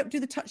touching. We don't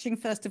do the touching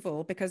first of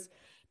all, because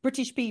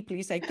British people,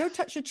 you say, go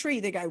touch a tree.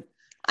 They go,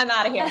 I'm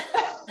out of here.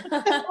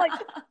 like,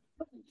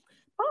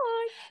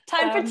 bye.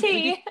 Time for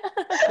tea.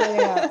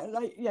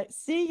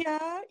 See ya,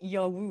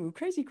 you woo,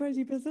 crazy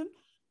person.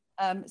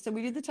 So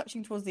we do the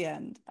touching towards the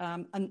end.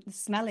 And the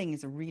smelling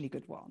is a really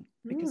good one,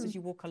 because as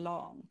you walk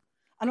along,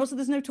 and also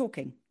there's no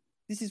talking.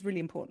 This is really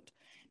important,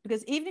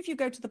 because even if you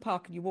go to the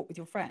park and you walk with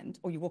your friend,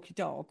 or you walk your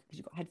dog because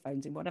you've got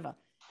headphones in, whatever,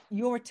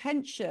 your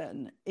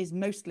attention is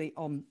mostly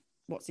on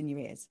what's in your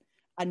ears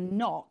and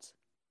not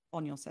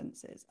on your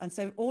senses. And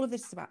so all of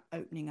this is about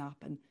opening up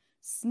and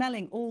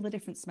smelling all the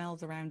different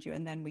smells around you.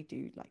 And then we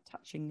do like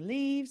touching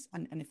leaves,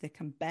 and if they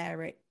can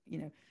bear it,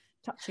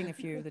 touching a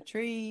few of the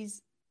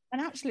trees.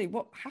 And actually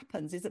what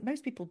happens is that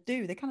most people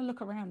do, they kind of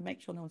look around,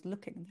 make sure no one's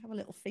looking, and have a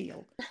little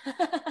feel.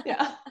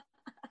 Yeah.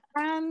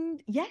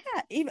 And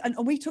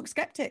and we took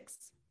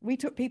skeptics. We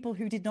took people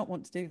who did not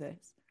want to do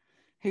this,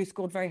 who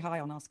scored very high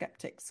on our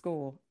skeptic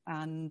score.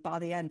 And by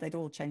the end, they'd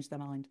all changed their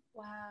mind.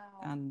 Wow.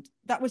 And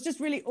that was just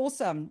really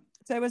awesome.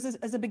 So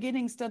as a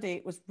beginning study,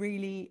 it was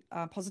really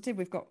positive.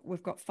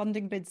 We've got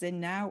funding bids in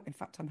now. In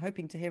fact, I'm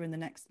hoping to hear in the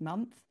next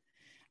month.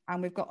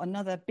 And we've got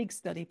another big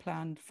study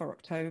planned for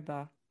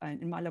October.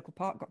 And in my local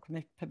park, got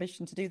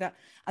permission to do that.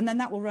 And then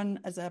that will run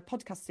as a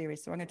podcast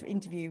series. So I'm going to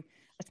interview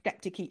a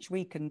skeptic each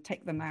week and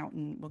take them out,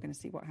 and we're going to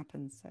see what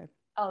happens. So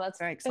that's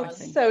very exciting.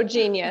 It's so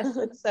genius.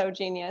 It's so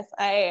genius.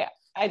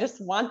 I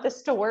just want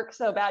this to work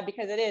so bad,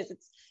 because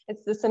it's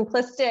the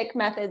simplistic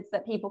methods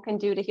that people can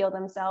do to heal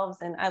themselves.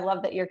 And I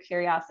love that your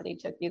curiosity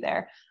took you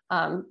there.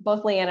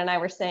 Both Leanne and I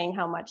were saying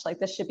how much like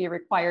this should be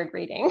required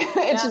reading.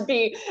 It should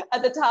be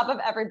at the top of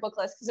every book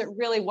list, because it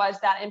really was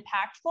that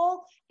impactful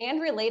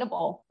and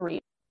relatable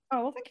read.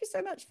 Oh, well, thank you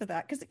so much for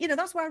that. Because,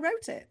 that's why I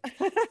wrote it.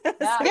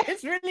 So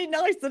it's really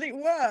nice that it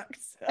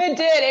works. It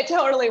did. It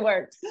totally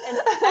worked. And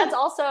that's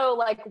also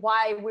like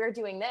why we're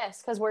doing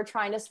this, because we're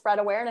trying to spread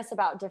awareness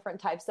about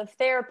different types of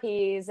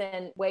therapies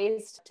and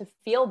ways to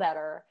feel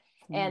better.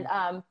 And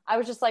I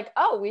was just like,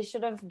 oh, we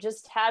should have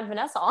just had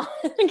Vanessa on,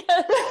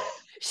 because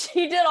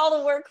she did all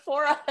the work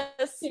for us.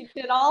 She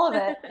did all of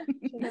it.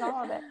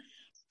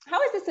 How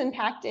has this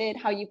impacted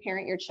how you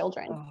parent your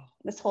children,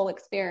 this whole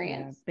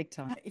experience? Yeah, big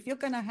time. If you're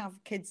going to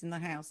have kids in the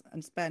house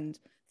and spend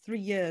 3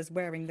 years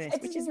wearing this,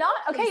 which is not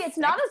okay. It's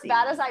not as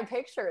bad as I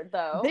pictured,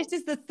 though. This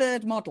is the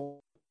third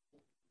model.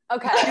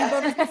 Okay. The 2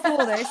 models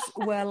before this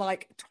were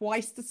like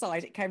twice the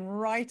size. It came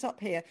right up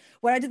here.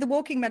 When I did the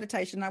walking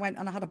meditation, I went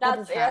and I had a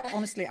bubble hat.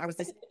 Honestly, I was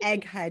this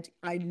egghead.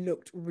 I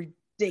looked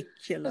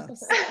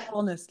ridiculous.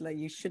 Honestly,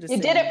 you should have seen.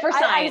 You did it for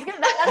science.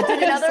 That's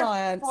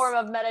another form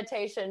of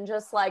meditation,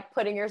 just like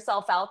putting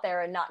yourself out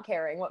there and not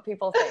caring what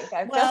people think.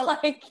 I feel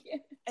like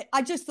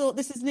I just thought,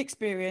 this is an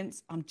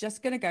experience. I'm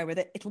just going to go with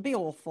it. It'll be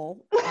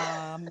awful,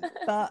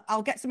 but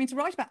I'll get something to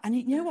write about. And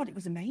you know what? It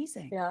was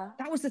amazing. Yeah,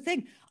 that was the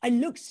thing. I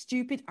looked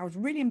stupid. I was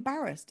really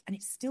embarrassed, and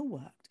it still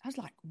worked. I was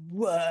like,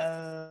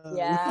 whoa.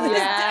 Yeah. There's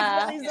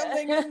definitely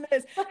something in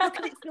this. How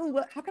can it still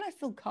work? How can I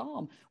feel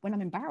calm when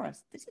I'm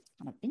embarrassed? This is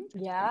kind of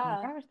interesting. Yeah.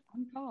 I'm embarrassed,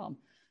 I'm calm.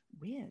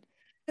 Weird.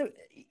 So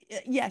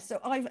so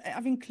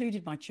I've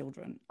included my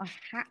children. I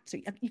had to.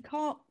 You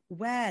can't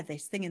wear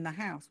this thing in the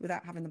house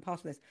without having them part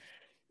of this.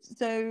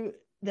 So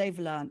they've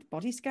learned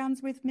body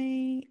scans with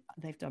me.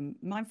 They've done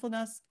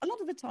mindfulness. A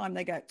lot of the time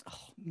they go,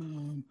 oh,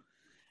 Mom.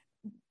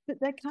 But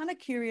they're kind of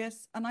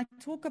curious, and I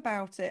talk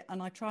about it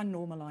and I try and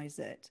normalize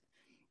it.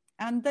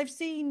 And they've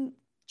seen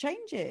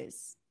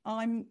changes.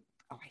 I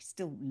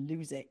still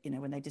lose it,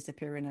 when they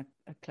disappear in a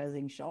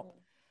clothing shop.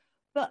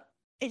 But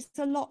it's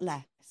a lot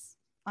less,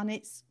 and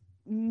it's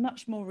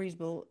much more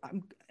reasonable.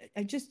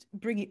 I just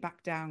bring it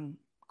back down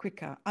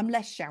quicker. I'm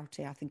less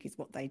shouty, I think is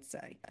what they'd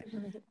say.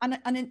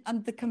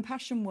 And the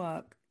compassion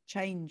work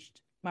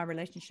changed my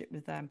relationship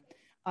with them.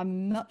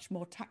 I'm much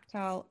more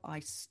tactile.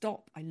 I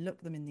stop, I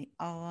look them in the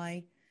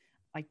eye.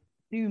 I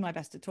do my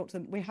best to talk to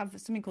them. We have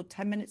something called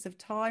 10 minutes of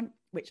time,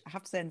 which I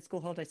have to say in the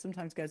school holidays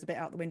sometimes goes a bit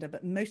out the window,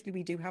 but mostly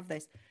we do have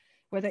this,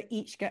 where they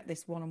each get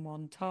this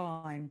one-on-one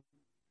time.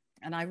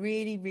 And I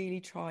really, really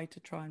try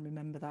and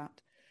remember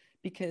that,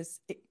 because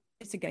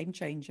it's a game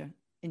changer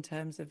in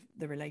terms of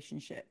the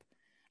relationship.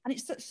 And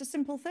it's such a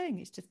simple thing.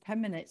 It's just 10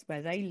 minutes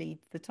where they lead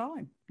the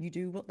time. You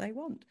do what they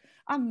want.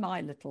 And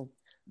my little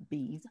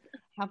bees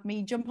have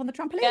me jump on the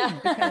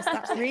trampoline because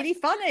that's really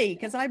funny,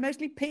 because I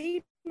mostly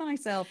pee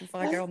myself if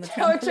I go on the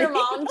trampoline. It's your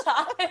mom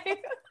time.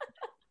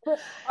 All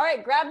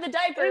right, grab the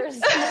diapers.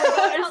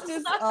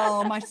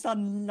 My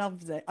son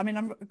loves it. I mean,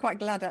 I'm quite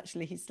glad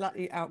actually he's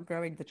slightly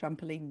outgrowing the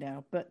trampoline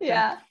now, but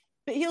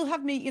but he'll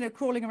have me,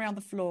 crawling around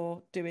the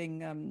floor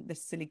doing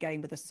this silly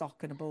game with a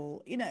sock and a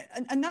ball,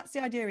 and that's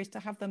the idea, is to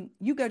have them,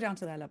 you go down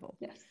to their level.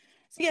 Yes.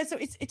 So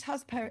it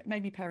has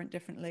made me parent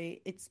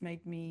differently. It's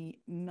made me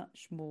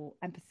much more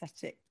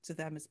empathetic to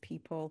them as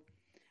people,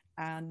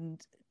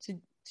 and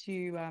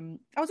to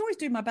I was always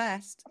doing my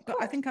best, but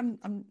I think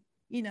I'm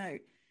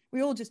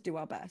we all just do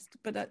our best,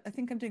 but I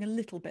think I'm doing a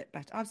little bit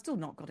better. I've still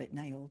not got it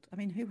nailed. I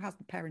mean, who has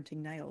the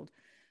parenting nailed?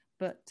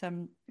 But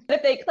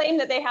if they claim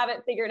that they have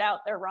it figured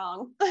out, they're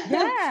wrong.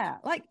 Yeah,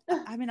 I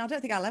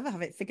don't think I'll ever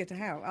have it figured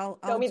out. I'll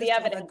show me the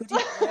evidence.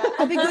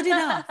 I'll be good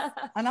enough,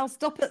 and I'll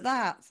stop at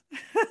that.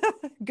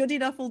 Good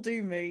enough will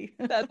do me.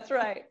 That's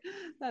right.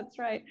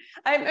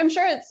 I'm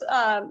sure it's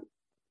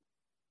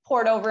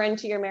poured over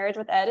into your marriage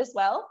with Ed as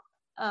well.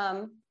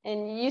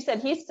 And you said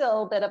he's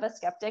still a bit of a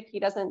skeptic. He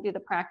doesn't do the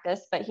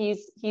practice, but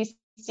he's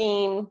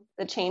seen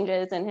the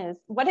changes in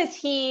what has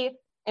he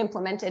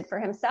implemented for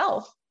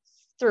himself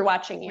through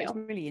watching you? It's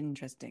really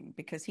interesting,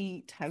 because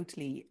he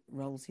totally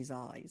rolls his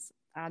eyes,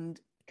 and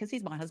because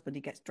he's my husband,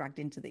 he gets dragged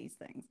into these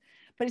things.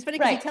 But it's funny,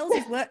 because he tells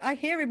his work, I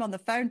hear him on the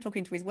phone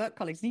talking to his work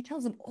colleagues, and he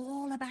tells them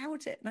all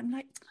about it. And I'm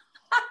like,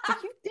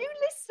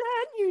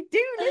 you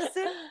do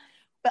listen.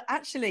 But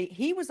actually,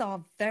 he was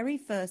our very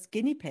first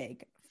guinea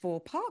pig for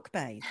Park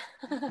Bathe.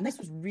 And this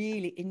was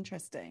really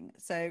interesting.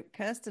 So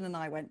Kirsten and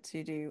I went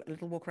to do a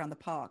little walk around the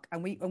park,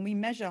 and we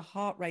measure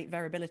heart rate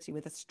variability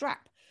with a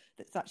strap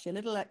that's actually a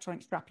little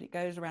electronic strap, and it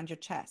goes around your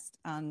chest,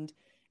 and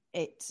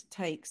it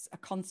takes a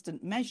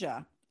constant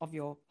measure of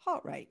your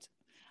heart rate.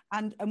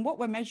 And what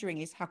we're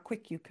measuring is how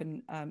quick you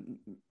can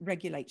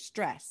regulate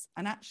stress.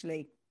 And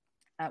actually,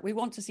 we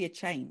want to see a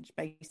change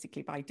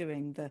basically by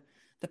doing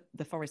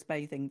the forest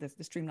bathing,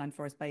 the streamlined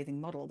forest bathing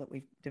model that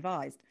we've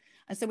devised.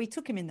 And so we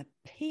took him in the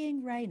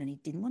peeing rain, and he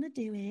didn't want to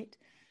do it.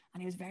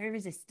 And he was very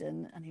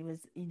resistant, and he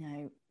was,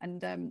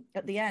 and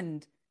at the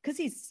end, because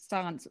he's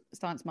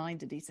science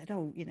minded, he said,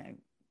 "Oh,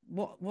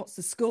 what's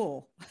the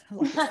score?"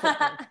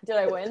 Did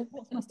I win?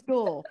 What's my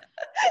score?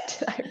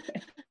 Did I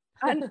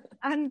win?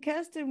 And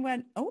Kirsten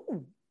went,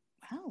 "Oh,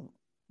 well,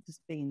 there's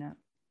been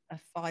a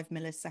 5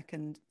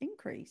 millisecond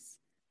increase."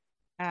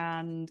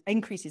 And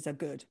increases are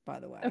good, by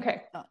the way.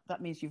 Okay.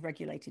 That means you've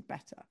regulated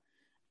better.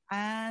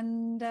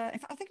 And in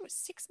fact, I think it was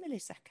 6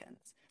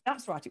 milliseconds.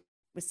 That's right. It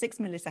was 6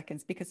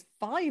 milliseconds because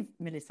 5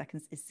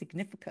 milliseconds is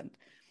significant.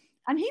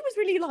 And he was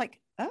really like,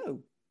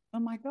 oh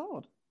my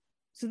God.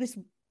 So this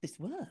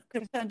worked. The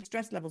return to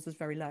stress levels was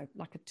very low,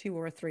 like a 2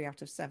 or a 3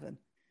 out of 7.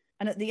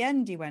 And at the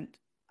end, he went,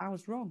 I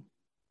was wrong.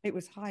 It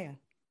was higher.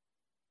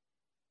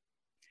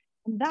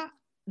 And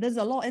there's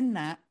a lot in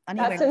that. And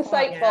that's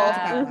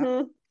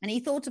insightful. And he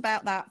thought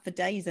about that for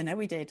days. I know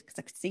he did, because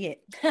I could see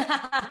it.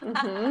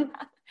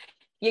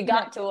 You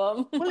got to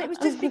him. Well, it was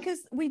just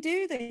because we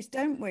do this,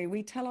 don't we?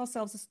 We tell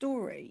ourselves a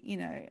story,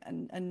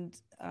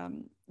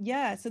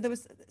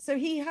 So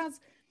he has.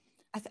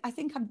 I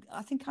think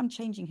I'm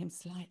changing him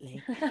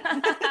slightly.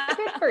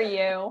 Good for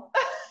you.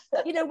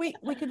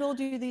 We could all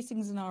do these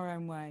things in our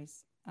own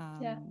ways.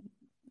 Yeah.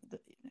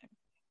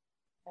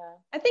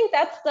 I think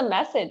that's the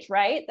message,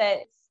 right?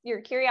 That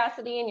your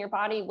curiosity and your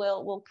body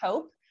will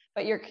cope,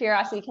 but your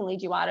curiosity can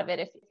lead you out of it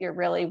if you're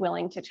really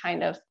willing to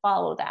kind of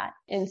follow that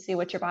and see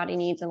what your body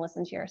needs and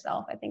listen to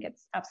yourself. I think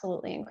it's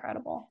absolutely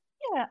incredible.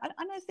 Yeah.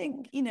 And I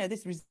think,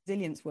 this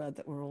resilience word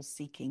that we're all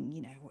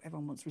seeking,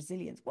 everyone wants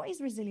resilience. What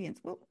is resilience?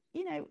 Well,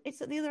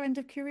 it's at the other end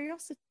of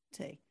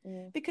curiosity,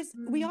 because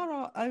we are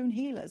our own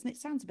healers, and it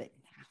sounds a bit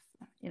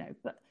naff,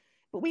 but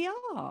we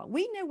are.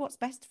 We know what's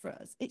best for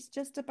us. It's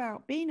just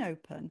about being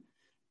open,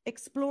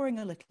 exploring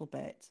a little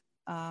bit,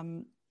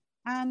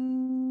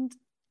 and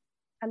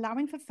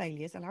allowing for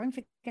failures, allowing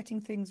for getting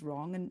things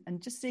wrong,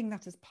 and just seeing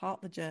that as part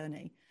of the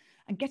journey,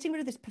 and getting rid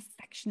of this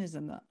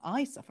perfectionism that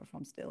I suffer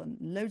from still, and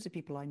loads of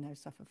people I know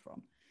suffer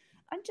from,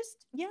 and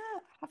just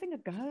having a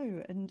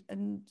go. And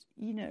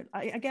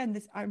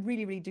I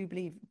really, really do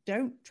believe,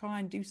 don't try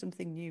and do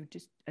something new,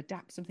 just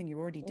adapt something you're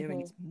already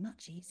doing. It's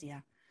much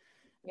easier.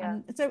 Yeah.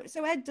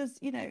 So Ed does,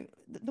 the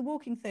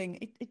walking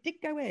thing, it did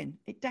go in.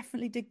 It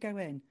definitely did go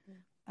in.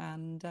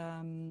 And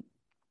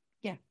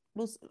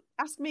well,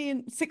 ask me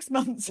in 6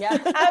 months. Yeah,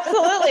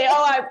 absolutely.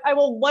 Oh, I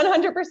will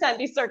 100%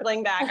 be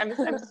circling back.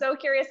 I'm so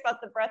curious about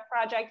the breath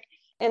project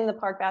in the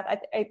park bath.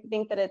 I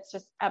think that it's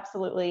just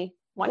absolutely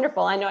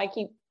wonderful. I know I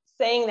keep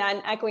saying that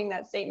and echoing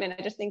that statement.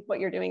 I just think what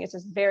you're doing is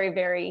just very,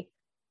 very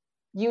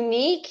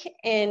unique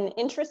and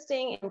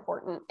interesting, and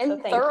important.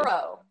 And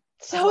thorough.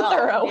 So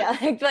thorough. Yeah.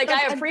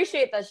 I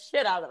appreciate the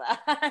shit out of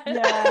that.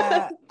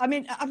 Yeah, I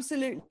mean,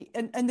 absolutely.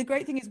 And the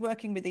great thing is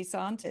working with these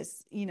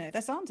scientists,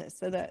 they're scientists,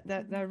 so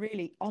they're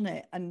really on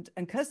it. And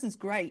Kirsten's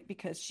great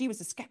because she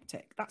was a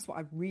skeptic. That's what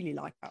I really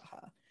like about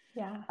her.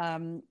 Yeah.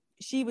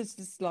 She was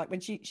just like,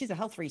 she's a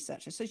health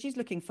researcher, so she's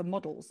looking for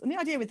models. And the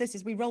idea with this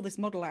is we roll this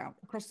model out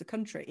across the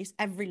country. It's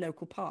every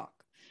local park.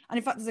 And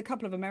in fact, there's a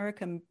couple of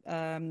American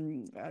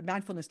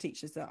mindfulness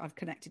teachers that I've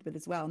connected with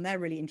as well, and they're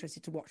really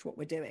interested to watch what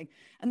we're doing.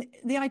 And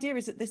the idea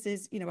is that this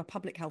is, a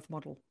public health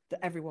model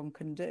that everyone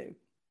can do.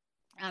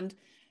 And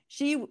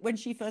when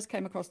she first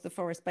came across the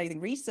forest bathing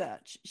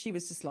research, she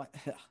was just like,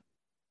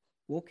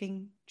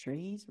 walking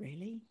trees,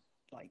 really?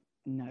 Like,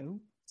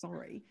 no,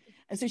 sorry.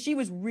 And so she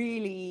was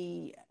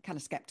really kind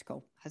of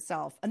skeptical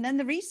herself. And then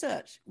the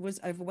research was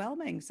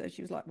overwhelming. So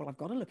she was like, well, I've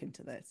got to look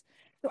into this.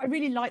 So I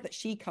really like that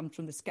she comes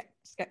from the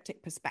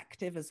skeptic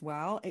perspective as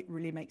well. It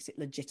really makes it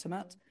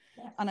legitimate.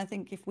 Yeah. And I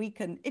think if we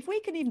can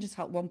even just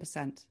help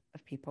 1%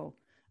 of people,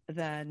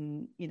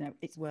 then,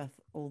 it's worth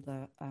all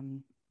the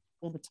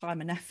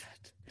time and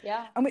effort.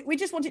 Yeah. And we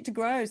just want it to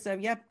grow.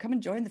 So come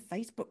and join the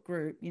Facebook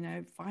group,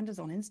 find us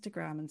on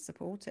Instagram and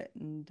support it,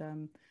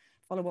 and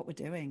follow what we're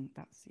doing.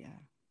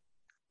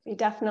 We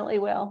definitely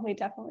will.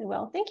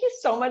 Thank you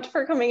so much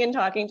for coming and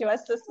talking to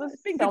us. This was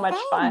so much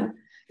fun.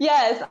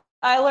 Yes.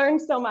 I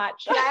learned so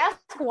much. Can I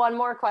ask one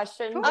more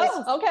question?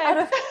 Oh,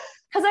 okay.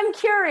 Because I'm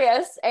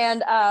curious,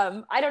 and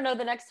I don't know,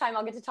 the next time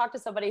I'll get to talk to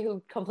somebody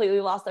who completely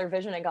lost their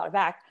vision and got it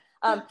back.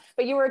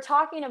 But you were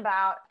talking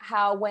about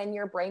how when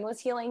your brain was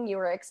healing, you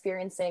were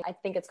experiencing, I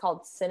think it's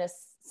called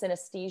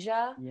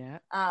synesthesia. Yeah.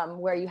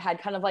 Where you had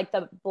kind of like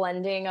the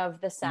blending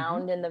of the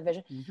sound and the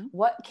vision.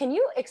 What can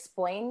you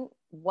explain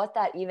what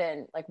that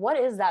even, what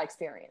is that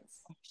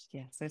experience?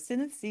 Yeah, so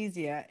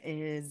synesthesia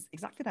is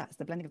exactly that. It's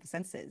the blending of the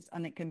senses,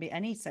 and it can be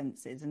any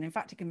senses. And in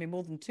fact, it can be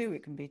more than 2.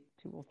 It can be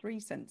 2 or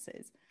 3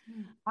 senses.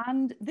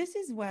 And this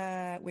is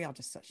where we are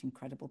just such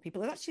incredible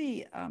people. There's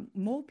actually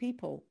more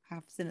people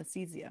have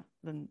synesthesia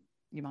than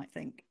you might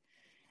think.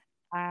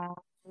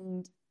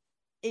 And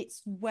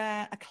it's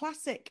where a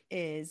classic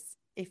is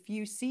if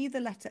you see the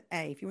letter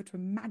A, if you were to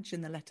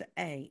imagine the letter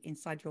A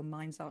inside your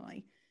mind's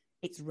eye,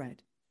 it's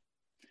red.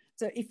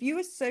 So if you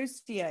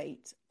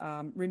associate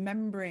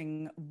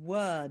remembering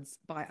words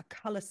by a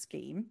color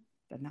scheme,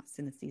 then that's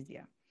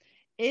synesthesia.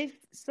 If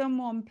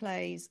someone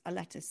plays a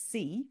letter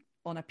C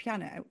on a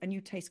piano and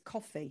you taste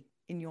coffee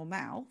in your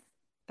mouth,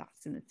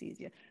 that's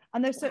synesthesia.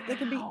 And there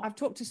can be, I've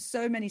talked to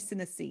so many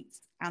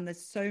synesthetes, and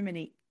there's so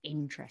many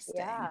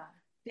interesting,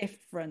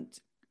 different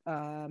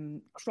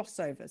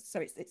crossovers. So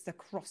it's a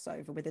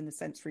crossover within the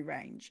sensory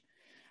range.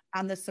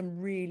 And there's some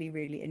really,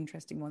 really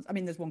interesting ones. I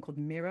mean, there's one called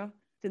mirror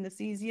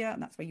synesthesia,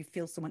 and that's where you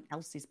feel someone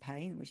else's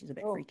pain, which is a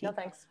bit freaky. No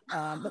thanks.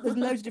 But there's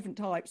loads of different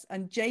types.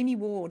 And Jamie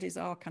Ward is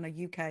our kind of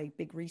UK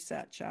big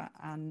researcher.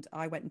 And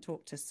I went and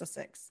talked to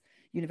Sussex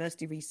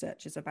University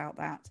researchers about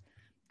that.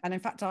 And in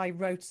fact, I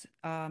wrote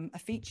a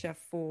feature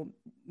for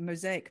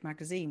Mosaic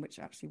magazine, which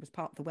actually was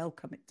part of the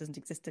Wellcome. It doesn't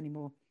exist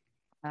anymore.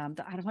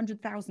 That had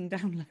 100,000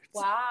 downloads.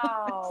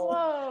 Wow.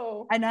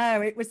 Whoa. I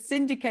know, it was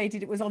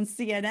syndicated. It was on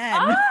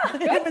CNN.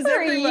 Good It was for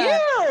everywhere.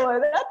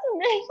 you. That's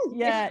amazing.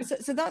 Yeah,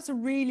 so that's a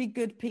really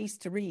good piece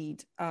to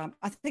read.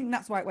 I think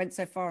that's why it went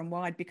so far and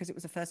wide, because it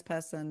was a first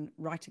person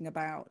writing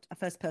about a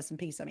first person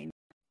piece. I mean,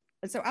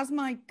 so as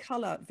my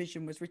color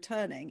vision was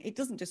returning, it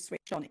doesn't just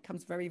switch on. It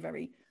comes very,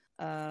 very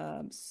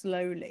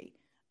slowly.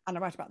 And I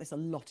write about this a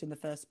lot in the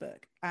first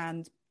book.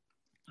 And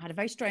I had a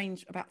very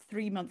strange about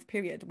 3-month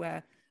period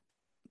where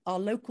our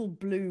local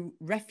blue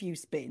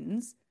refuse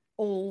bins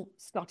all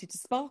started to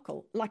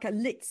sparkle, like a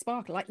lit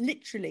sparkle, like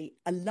literally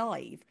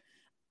alive.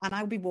 And I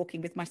would be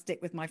walking with my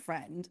stick with my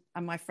friend,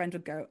 and my friend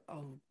would go,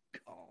 "Oh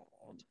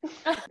God."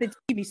 They'd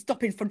see me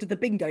stop in front of the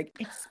bin going,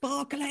 "It's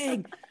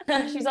sparkling."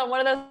 She's on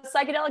one of those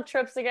psychedelic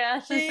trips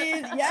again.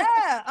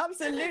 Yeah,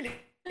 absolutely.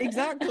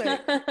 Exactly.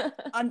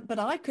 But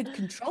I could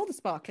control the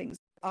sparklings.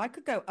 I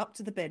could go up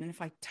to the bin, and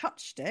if I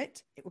touched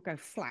it, it would go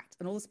flat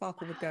and all the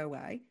sparkle would go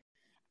away.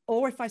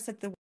 Or if I said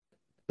the word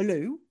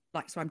blue,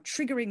 like, so I'm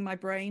triggering my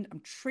brain,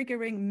 I'm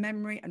triggering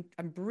memory, and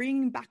I'm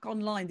bringing back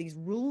online these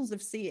rules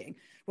of seeing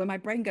where my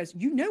brain goes,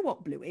 you know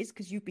what blue is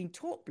because you've been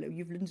taught blue,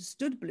 you've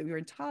understood blue your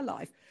entire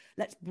life.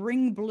 Let's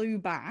bring blue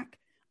back.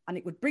 And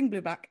it would bring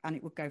blue back and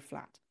it would go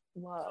flat.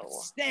 Whoa. I'd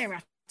stare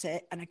at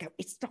it and I go,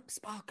 it stopped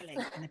sparkling.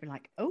 And they'd be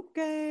like,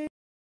 okay.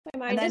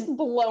 My mind is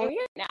blown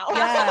now.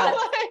 Yeah.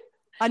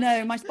 I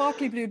know, my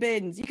sparkly blue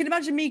bins. You can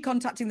imagine me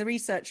contacting the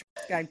researcher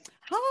going,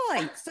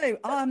 "Hi, so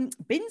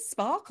bins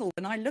sparkle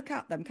when I look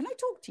at them. Can I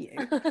talk to you?"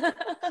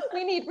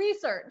 We need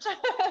research.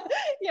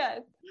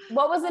 Yes.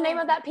 What was the name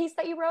of that piece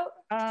that you wrote?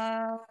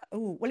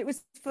 Well, it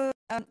was for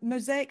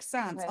Mosaic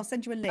Sans. Okay. I'll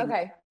send you a link.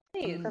 Okay.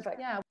 Perfect.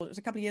 Yeah, well, it was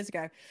a couple of years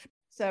ago.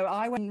 So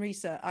I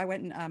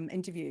went and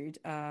interviewed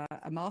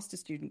a master's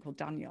student called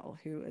Daniel,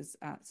 who was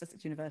at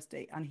Sussex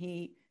University, and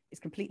he is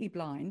completely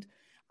blind,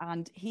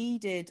 and he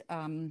did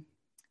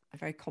a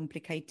very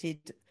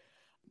complicated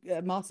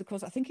master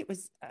course. I think it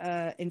was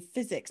in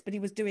physics, but he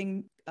was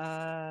doing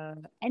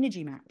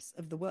energy maps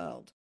of the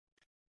world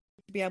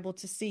to be able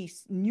to see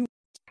new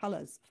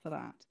colors for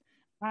that,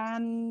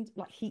 and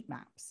like heat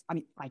maps. I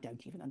mean, I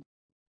don't even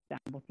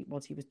understand what it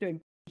was he was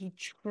doing. He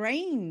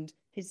trained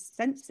his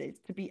senses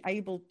to be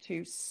able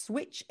to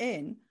switch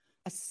in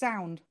a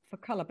sound for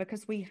color,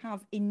 because we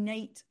have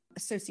innate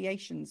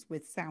associations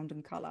with sound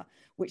and color,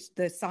 which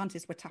the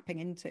scientists were tapping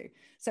into.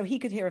 So he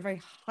could hear a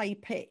very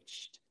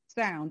high-pitched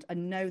sound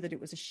and know that it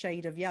was a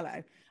shade of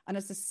yellow. And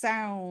as the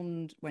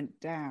sound went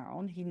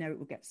down, he knew it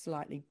would get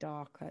slightly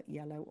darker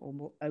yellow or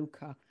more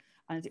ochre.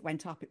 And as it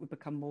went up, it would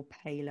become more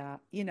paler,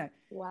 you know.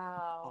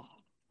 Wow.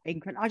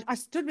 Incredible. I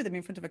stood with him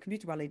in front of a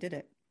computer while he did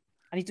it.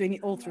 And he's doing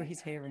it all through his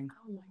hearing.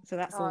 So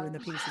that's all in the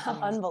piece as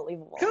well.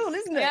 Unbelievable. Cool,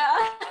 isn't it?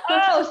 Yeah.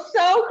 Oh,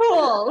 so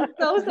cool.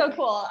 So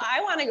cool. I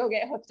want to go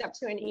get hooked up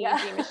to an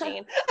EEG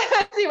machine.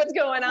 See what's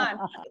going on.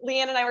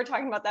 Leanne and I were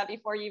talking about that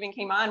before you even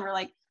came on. We're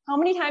like, how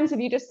many times have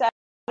you just said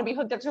to be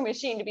hooked up to a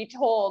machine to be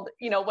told,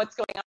 you know, what's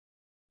going on?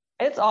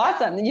 It's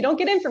awesome. And you don't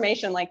get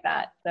information like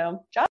that.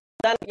 So job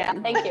done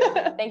again. Thank you.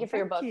 Thank you for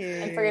your book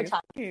and for your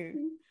time. Thank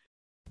you.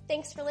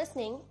 Thanks for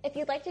listening. If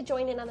you'd like to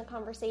join in on the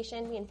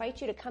conversation, we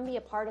invite you to come be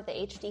a part of the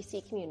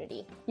HTC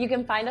community. You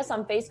can find us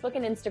on Facebook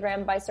and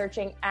Instagram by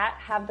searching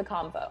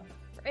 @HaveTheConvo.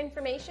 For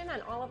information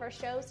on all of our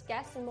shows,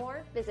 guests, and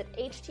more, visit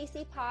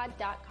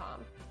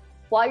htcpod.com.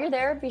 While you're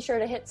there, be sure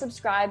to hit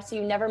subscribe so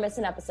you never miss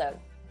an episode.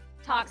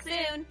 Talk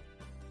soon.